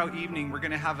tomorrow evening, we're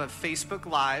going to have a Facebook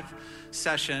Live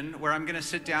session where I'm going to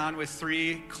sit down with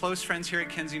 3 close friends here at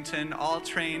Kensington, all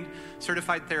trained,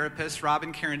 certified therapists, Rob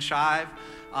and Karen Shive,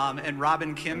 and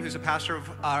Robin Kim, who's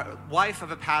a wife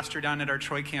of a pastor down at our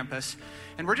Troy campus.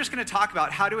 And we're just going to talk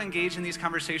about how to engage in these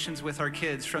conversations with our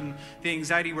kids, from the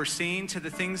anxiety we're seeing to the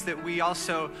things that we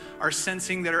also are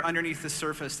sensing that are underneath the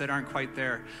surface that aren't quite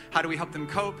there. How do we help them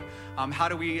cope? How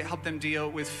do we help them deal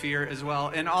with fear as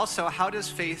well? And also, how does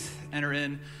faith enter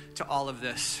in to all of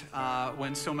this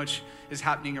when so much is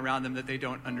happening around them that they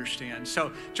don't understand?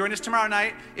 So join us tomorrow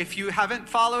night. If you haven't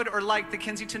followed or liked the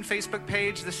Kensington Facebook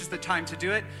page, this is the time to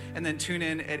do it. And then tune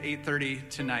in at 8:30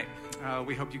 tonight.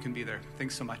 We hope you can be there.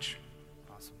 Thanks so much.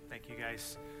 Awesome. Thank you,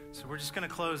 guys. So we're just going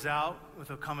to close out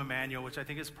with O Come Emmanuel, which I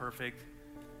think is perfect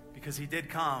because he did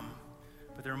come.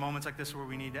 But there are moments like this where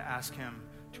we need to ask him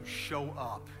to show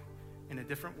up in a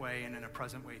different way and in a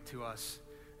present way to us.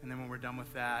 And then when we're done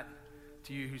with that,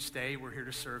 to you who stay, we're here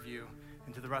to serve you.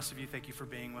 And to the rest of you, thank you for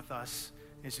being with us.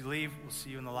 As you leave, we'll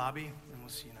see you in the lobby, and we'll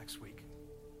see you next week.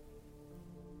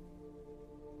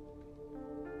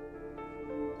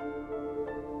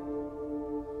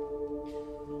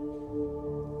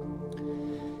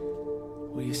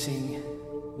 Will you sing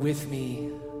with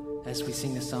me as we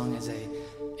sing the song as a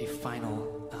final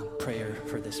prayer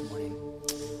for this morning?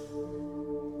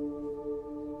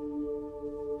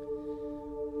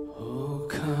 Oh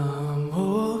come,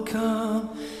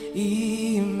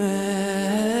 Emmanuel,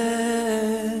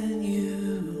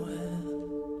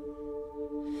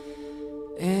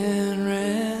 and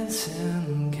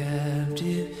ransom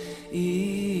captive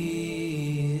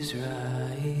Israel,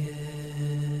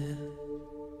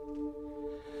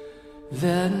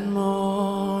 that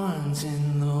mourns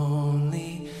in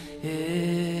lonely exile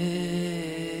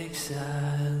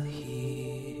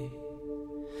here,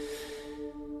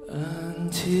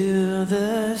 until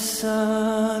the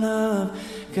Son of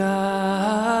God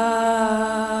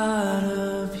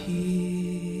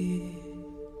appear.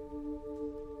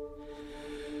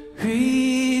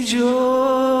 Rejoice,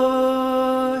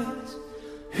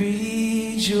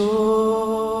 rejoice,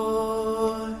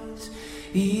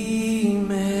 Emmanuel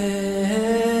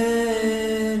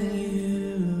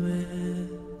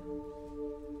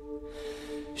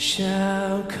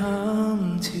shall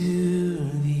come to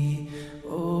thee,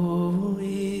 O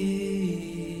Israel.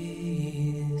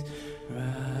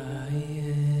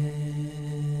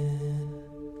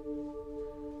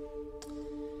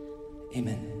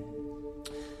 Amen.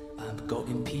 Go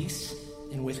in peace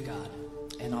and with God.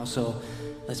 And also,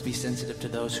 let's be sensitive to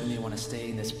those who may want to stay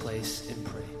in this place and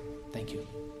pray. Thank you.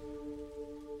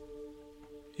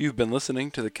 You've been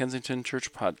listening to the Kensington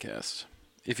Church Podcast.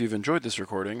 If you've enjoyed this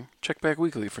recording, check back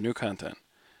weekly for new content.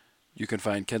 You can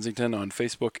find Kensington on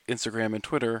Facebook, Instagram, and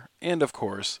Twitter, and of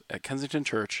course at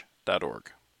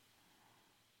kensingtonchurch.org.